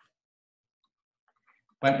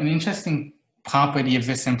 But an interesting property of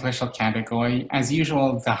this simplicial category, as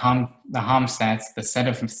usual, the Hom sets, the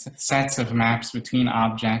sets of maps between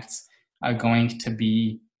objects, are going to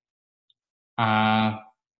be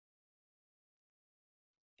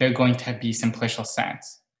they're going to be simplicial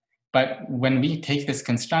sets. But when we take this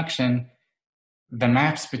construction, the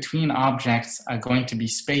maps between objects are going to be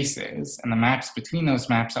spaces, and the maps between those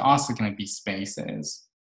maps are also going to be spaces.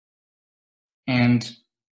 And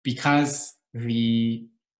because of the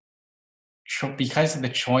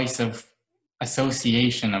choice of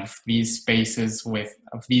association of these spaces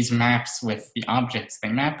of these maps with the objects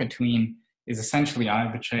they map between is essentially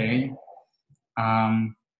arbitrary,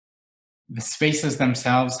 the spaces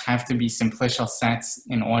themselves have to be simplicial sets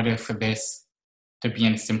in order for this to be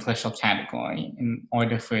in a simplicial category, in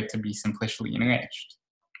order for it to be simplicially enriched.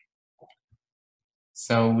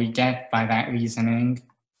 So we get, by that reasoning,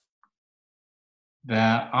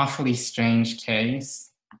 the awfully strange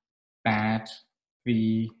case that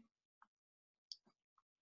the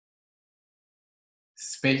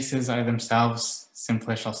spaces are themselves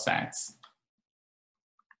simplicial sets.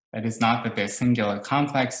 That is not that they're singular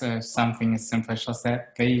complex or something is simplicial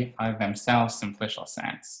set, they are themselves simplicial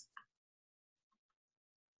sets.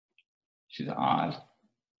 Which is odd,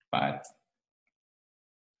 but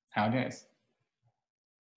how it is.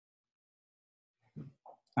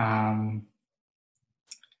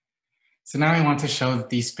 So now we want to show that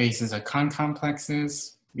these spaces are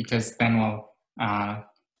concomplexes, because then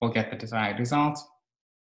we'll get the desired result.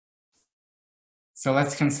 So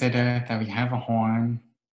let's consider that we have a horn,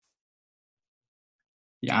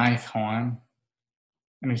 the ith horn,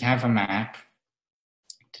 and we have a map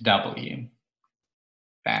to W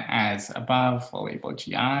that, as above, we'll label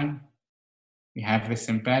GI. We have this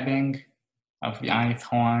embedding of the ith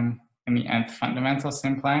horn in the nth fundamental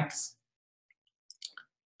simplex,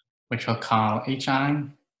 which we'll call HI.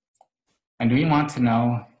 And we want to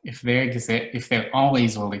know if there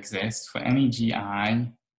always will exist for any GI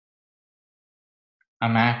a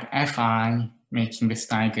map Fi making this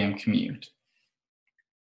diagram commute.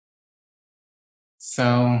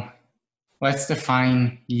 So let's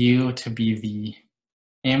define U to be the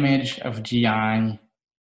image of GI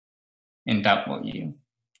in W.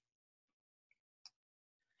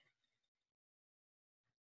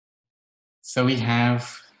 So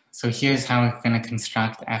here's how we're going to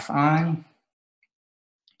construct Fi.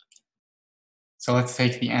 So let's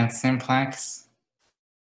take the nth simplex.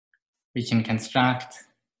 We can construct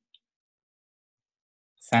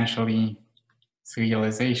essentially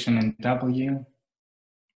serialization in W.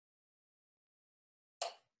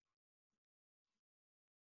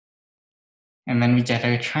 And then we get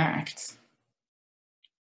our tract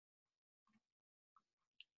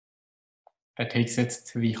that takes it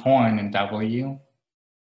to the horn in W.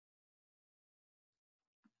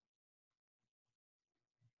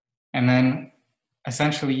 And then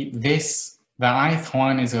essentially the ith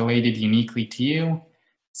horn is related uniquely to U.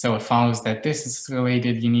 So it follows that this is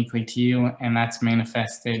related uniquely to U, and that's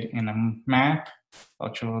manifested in a map,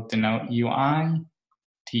 which will denote UI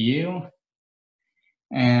to U.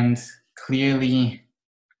 And clearly,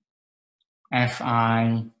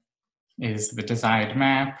 Fi is the desired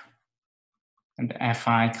map, and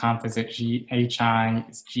Fi composite HI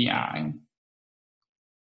is GI.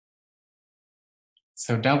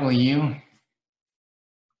 So W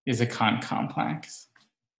is a concomplex.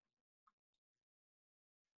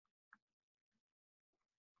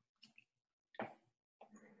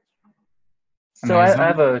 So I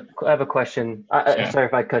have a question. Sure. Sorry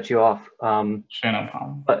if I cut you off. Sure, no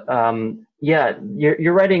problem. But yeah,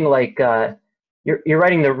 you're writing like you're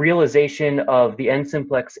writing the realization of the n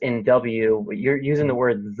simplex in W. You're using the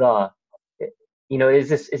word the. You know, is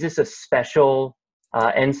this a special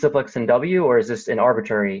n simplex in W, or is this an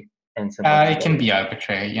arbitrary n simplex? It can be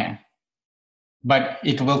arbitrary, yeah. But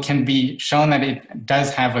it can be shown that it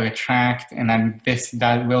does have a tract, and then this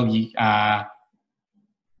will be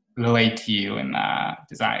relate to you in a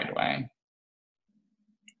desired way.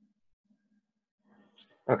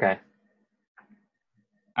 Okay.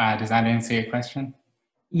 Does that answer your question?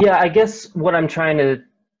 Yeah, I guess what I'm trying to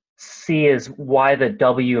see is why the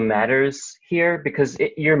W matters here, because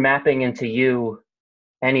you're mapping into U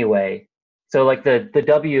anyway. So like the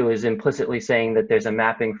W is implicitly saying that there's a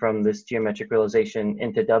mapping from this geometric realization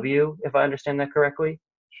into W, if I understand that correctly.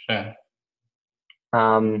 Sure.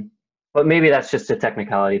 But maybe that's just a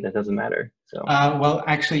technicality that doesn't matter. So. Well,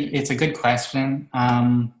 actually, it's a good question.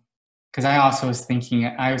 Because I was thinking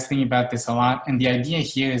about this a lot, and the idea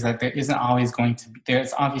here is that there isn't always going to be,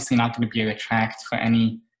 there's obviously not going to be a retract for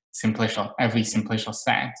every simplicial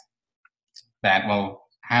set that will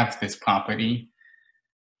have this property.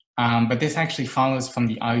 But this actually follows from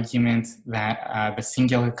the argument that the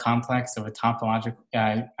singular complex of a topological,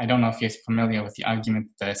 I don't know if you're familiar with the argument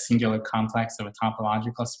that the singular complex of a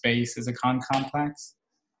topological space is a Kahn complex.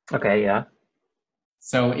 Okay, yeah.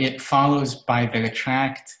 So it follows by the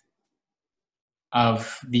retract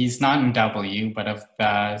of these, not in W, but of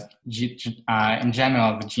the, in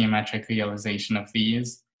general, the geometric realization of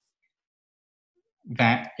these,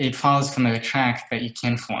 that it follows from the retract that you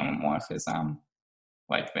can form a morphism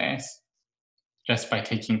like this, just by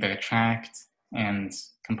taking the retract and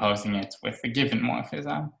composing it with the given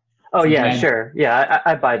morphism. Oh, so yeah, sure. Yeah,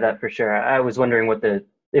 I buy that for sure. I was wondering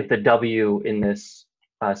if the W in this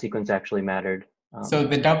sequence actually mattered. So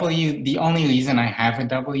the W, the only reason I have a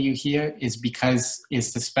W here is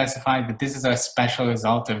to specify that this is a special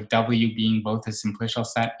result of W being both a simplicial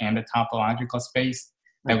set and a topological space,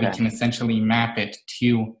 that we can essentially map it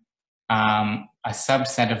to a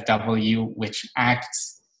subset of W which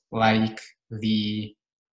acts like the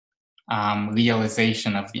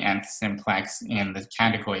realization of the nth simplex in the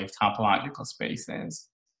category of topological spaces.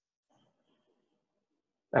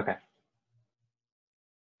 Okay.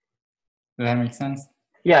 Does that make sense?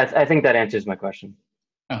 Yeah, I think that answers my question.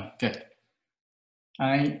 Oh, good. All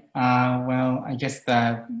right. Well, I guess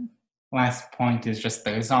the last point is just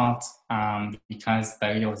the result, because the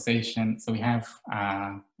realization. So we have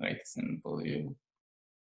it's in blue.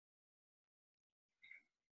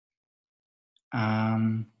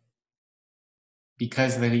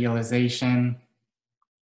 Because the realization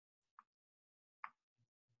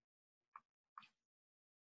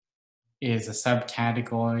is a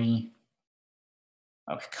subcategory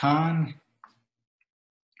of Kahn,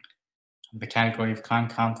 the category of Kahn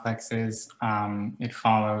complexes, it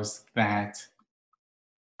follows that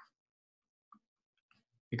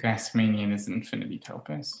the Grassmannian is an infinity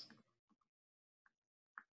topos.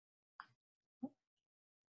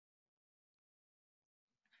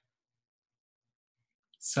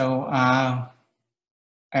 So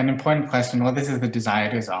an important question, well, this is the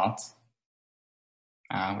desired result,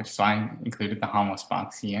 which is why I included the Homos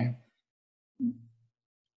box here.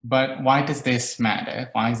 But why does this matter?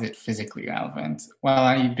 Why is it physically relevant? Well,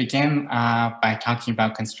 I began by talking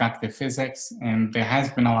about constructive physics, and there has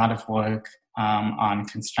been a lot of work on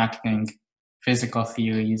constructing physical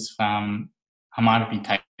theories from homotopy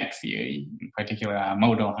type theory, in particular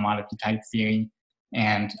modal homotopy type theory.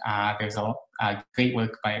 And there's a great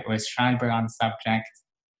work by Urs Schreiber on the subject,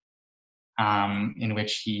 in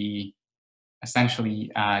which he essentially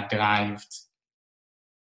derived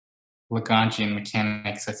Lagrangian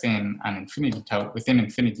mechanics within infinity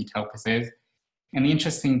toposes. And the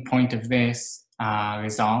interesting point of this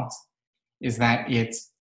result is that it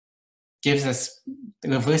gives us,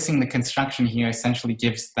 reversing the construction here essentially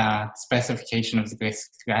gives the specification of the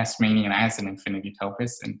Grassmannian as an infinity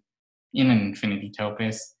topos and in an infinity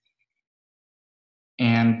topos.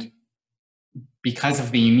 And because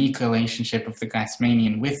of the unique relationship of the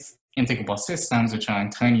Grassmannian with integrable systems, which are in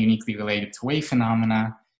turn uniquely related to wave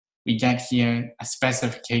phenomena, we get here a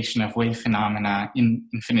specification of wave phenomena in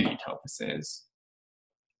infinity toposes.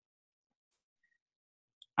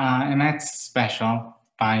 And that's special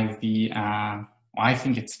by the, well, I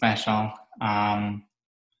think it's special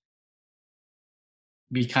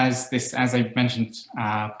because this, as I mentioned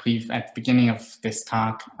at the beginning of this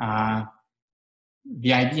talk,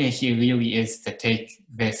 the idea here really is to take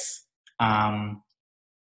this,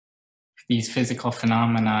 these physical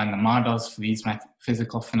phenomena and the models for these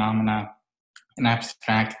physical phenomena and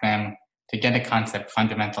abstract them to get a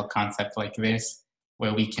fundamental concept like this,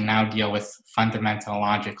 where we can now deal with fundamental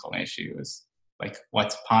logical issues, like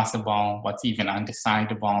what's possible, what's even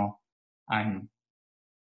undecidable. And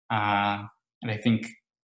I think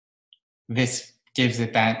this gives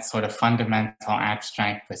it that sort of fundamental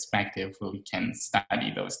abstract perspective where we can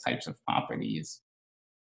study those types of properties.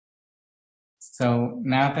 So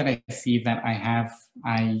now that I see that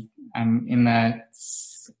I'm in the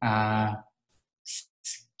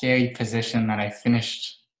scary position that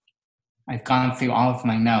I've gone through all of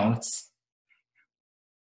my notes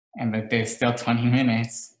and that there's still 20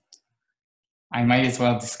 minutes, I might as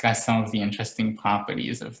well discuss some of the interesting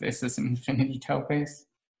properties of this as an infinity topos,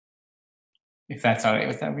 if that's all right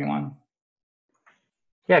with everyone.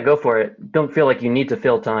 Yeah, go for it. Don't feel like you need to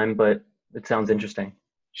fill time, but it sounds interesting.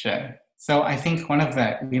 Sure. So I think one of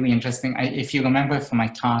the really interesting, if you remember from my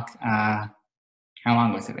talk, how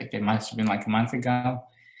long was it? Like it must have been like a month ago.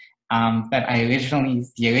 That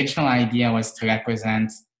the original idea was to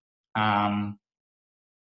represent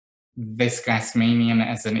this Grassmannian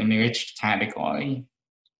as an enriched category,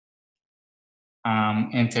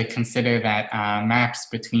 and to consider that maps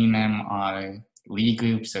between them are Lie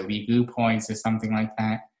groups or Lie groupoids or something like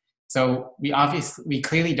that. So we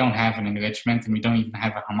clearly don't have an enrichment, and we don't even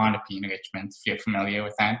have a homotopy enrichment, if you're familiar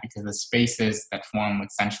with that, because the spaces that form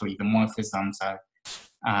essentially the morphisms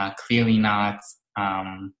are clearly not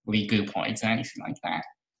Lie groupoids or anything like that.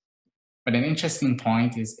 But an interesting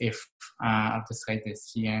point is if, I'll just write this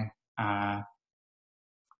here,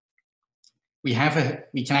 we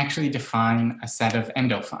can actually define a set of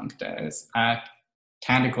endofunctors, a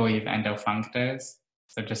category of endofunctors.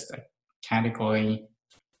 So just a category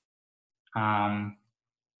of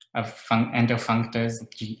endofunctors,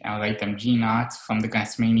 I'll write them G0 from the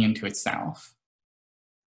Grassmannian to itself.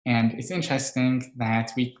 And it's interesting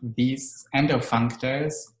that these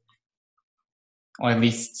endofunctors, or at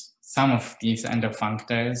least some of these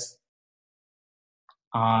endofunctors,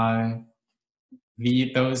 are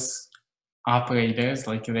those operators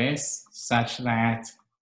like this, such that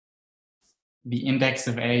the index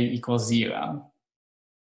of A equals 0.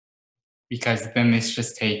 Because then this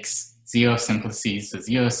just takes 0 simplices to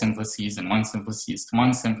 0 simplices and 1 simplices to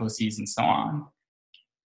 1 simplices and so on.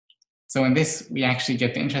 So in this, we actually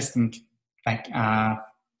get the interesting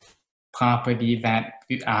property that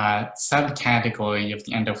subcategory of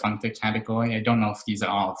the endofunctor category, I don't know if these are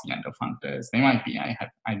all of the endofunctors. They might be, I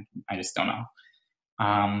just don't know.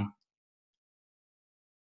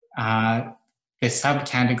 The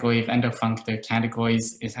subcategory of endofunctor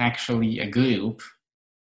categories is actually a group.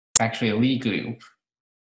 It's actually a Lie group,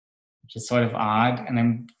 which is sort of odd. And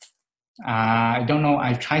then I don't know,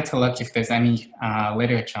 I've tried to look if there's any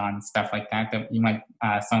literature on stuff like that you might,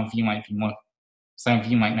 some of you might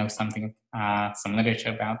know something, some literature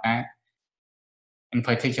about that. In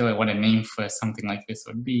particular, what a name for something like this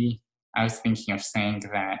would be. I was thinking of saying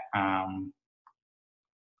that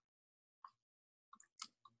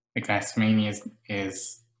the Grassmannian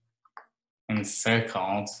is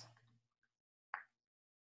encircled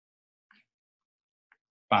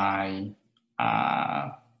by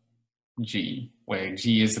G, where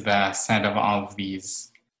G is the set of all of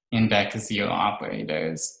these index 0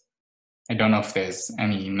 operators. I don't know if there's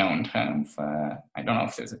any known term for, I don't know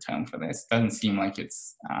if there's a term for this. It doesn't seem like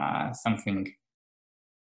it's something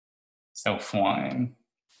so foreign,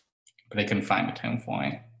 but I couldn't find a term for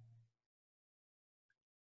it.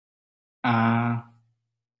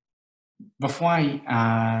 Before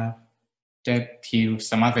I get to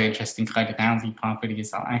some other interesting cardinality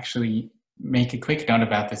properties, I'll actually make a quick note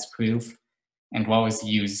about this proof and what was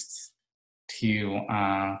used to,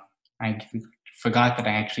 I forgot that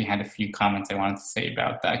I actually had a few comments I wanted to say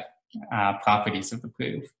about the properties of the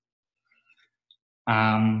proof.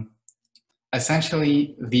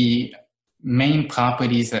 Essentially, the main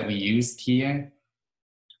properties that we used here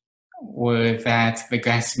were that the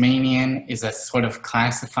Grassmannian is a sort of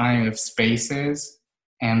classifier of spaces,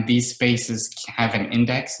 and these spaces have an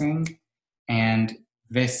indexing, and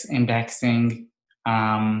this indexing,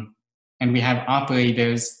 and we have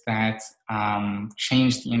operators that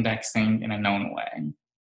change the indexing in a known way.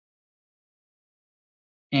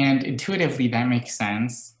 And intuitively, that makes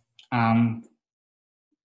sense.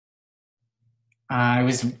 I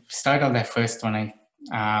was startled at first when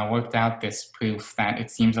I worked out this proof that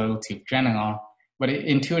it seems a little too general, but it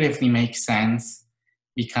intuitively makes sense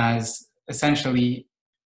because essentially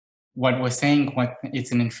what we're saying,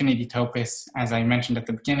 it's an infinity topos, as I mentioned at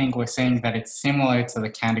the beginning, we're saying that it's similar to the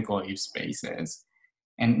category of spaces.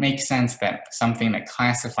 And it makes sense that something that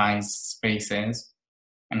classifies spaces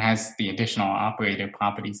and has the additional operator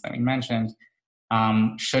properties that we mentioned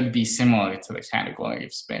should be similar to the category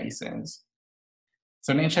of spaces.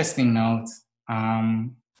 So an interesting note,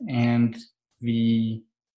 and the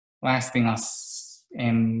last thing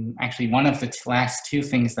and actually one of the last two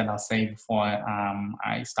things that I'll say before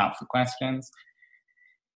I stop for questions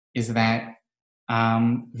is that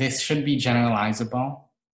this should be generalizable.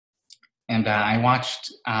 And I watched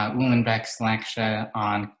Uhlenbeck's lecture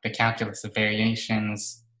on the calculus of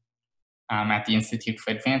variations at the Institute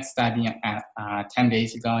for Advanced Study 10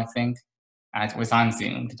 days ago, I think. It was on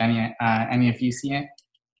Zoom. Did any of you see it?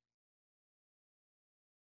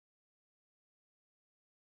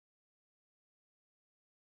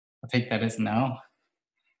 I'll take that as no.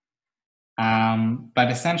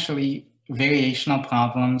 But essentially, variational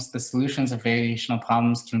problems, the solutions of variational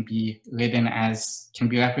problems can be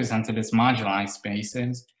represented as moduli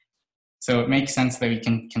spaces. So it makes sense that we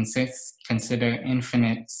can consider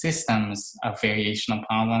infinite systems of variational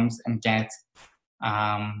problems and get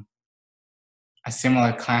a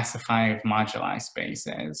similar classifier of moduli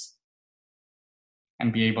spaces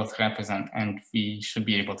and be able to represent, and we should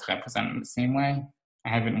be able to represent in the same way. I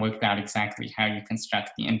haven't worked out exactly how you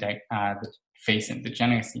construct the face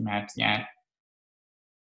degeneracy maps yet.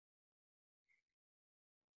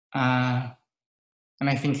 And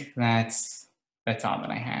I think that's all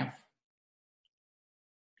that I have.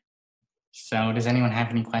 So does anyone have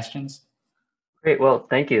any questions? Great, well,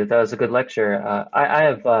 thank you. That was a good lecture. I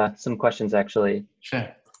have some questions actually. Sure.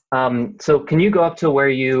 So can you go up to where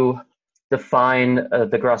you define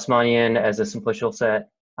the Grassmannian as a simplicial set?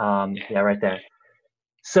 Yeah, right there.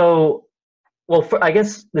 So, well, I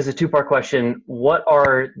guess this is a two-part question. What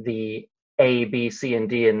are the A, B, C, and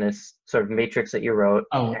D in this sort of matrix that you wrote?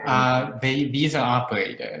 Oh, these are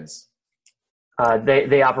operators.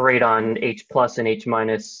 They operate on H plus and H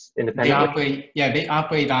minus independently? They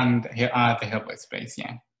operate on the Hilbert space,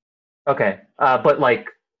 yeah. Okay, but like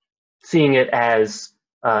seeing it as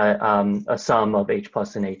a sum of H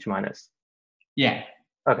plus and H minus? Yeah.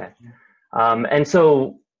 Okay. And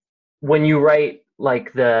so when you write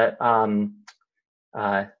like the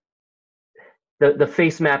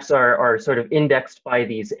face maps are sort of indexed by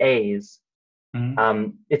these A's,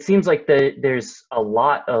 it seems like there's a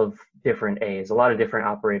lot of different A's, a lot of different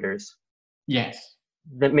operators. Yes.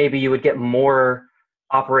 That maybe you would get more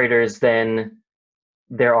operators than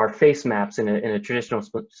there are face maps in a traditional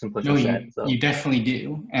simplicial set. So. You definitely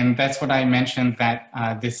do, and that's what I mentioned. That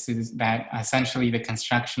essentially the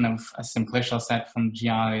construction of a simplicial set from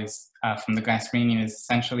GR is from the Grassmannian is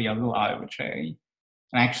essentially a little arbitrary,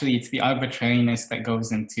 and actually it's the arbitrariness that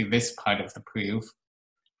goes into this part of the proof,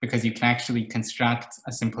 because you can actually construct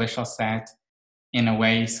a simplicial set in a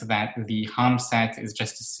way so that the Hom set is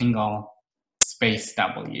just a single space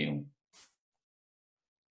W.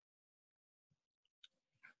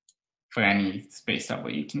 For any space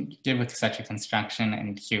W, you can give it such a construction,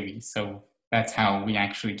 and so that's how we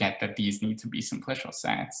actually get that these need to be simplicial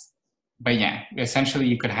sets. But yeah, essentially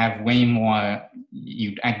you could have way more,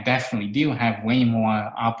 I definitely do have way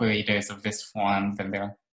more operators of this form than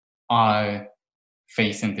there are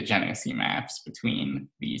face and degeneracy maps between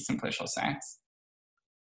the simplicial sets.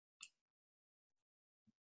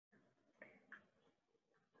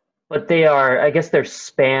 But they are, I guess they're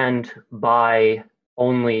spanned by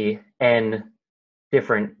only n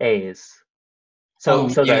different A's. So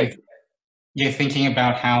that you're thinking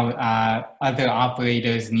about how other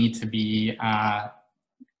operators need to be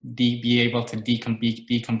able to be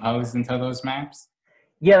decomposed into those maps.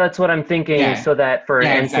 Yeah, that's what I'm thinking. Yeah. So that for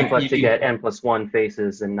n simplex to get n plus 1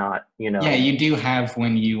 faces and not, Yeah, you do have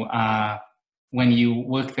when you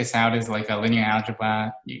work this out as like a linear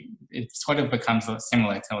algebra, it sort of becomes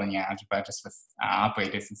similar to linear algebra, just with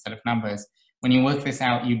operators instead of numbers. When you work this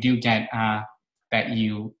out, you do get that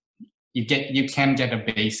you can get a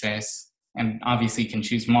basis, and obviously you can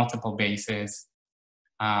choose multiple bases,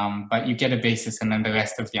 but you get a basis, and then the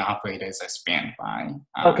rest of the operators are spanned by.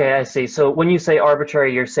 Okay, I see. So when you say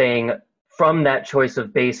arbitrary, you're saying from that choice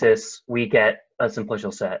of basis, we get a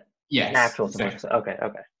simplicial set. Yes. An actual simplicial set. Okay,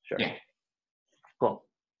 sure. Yeah.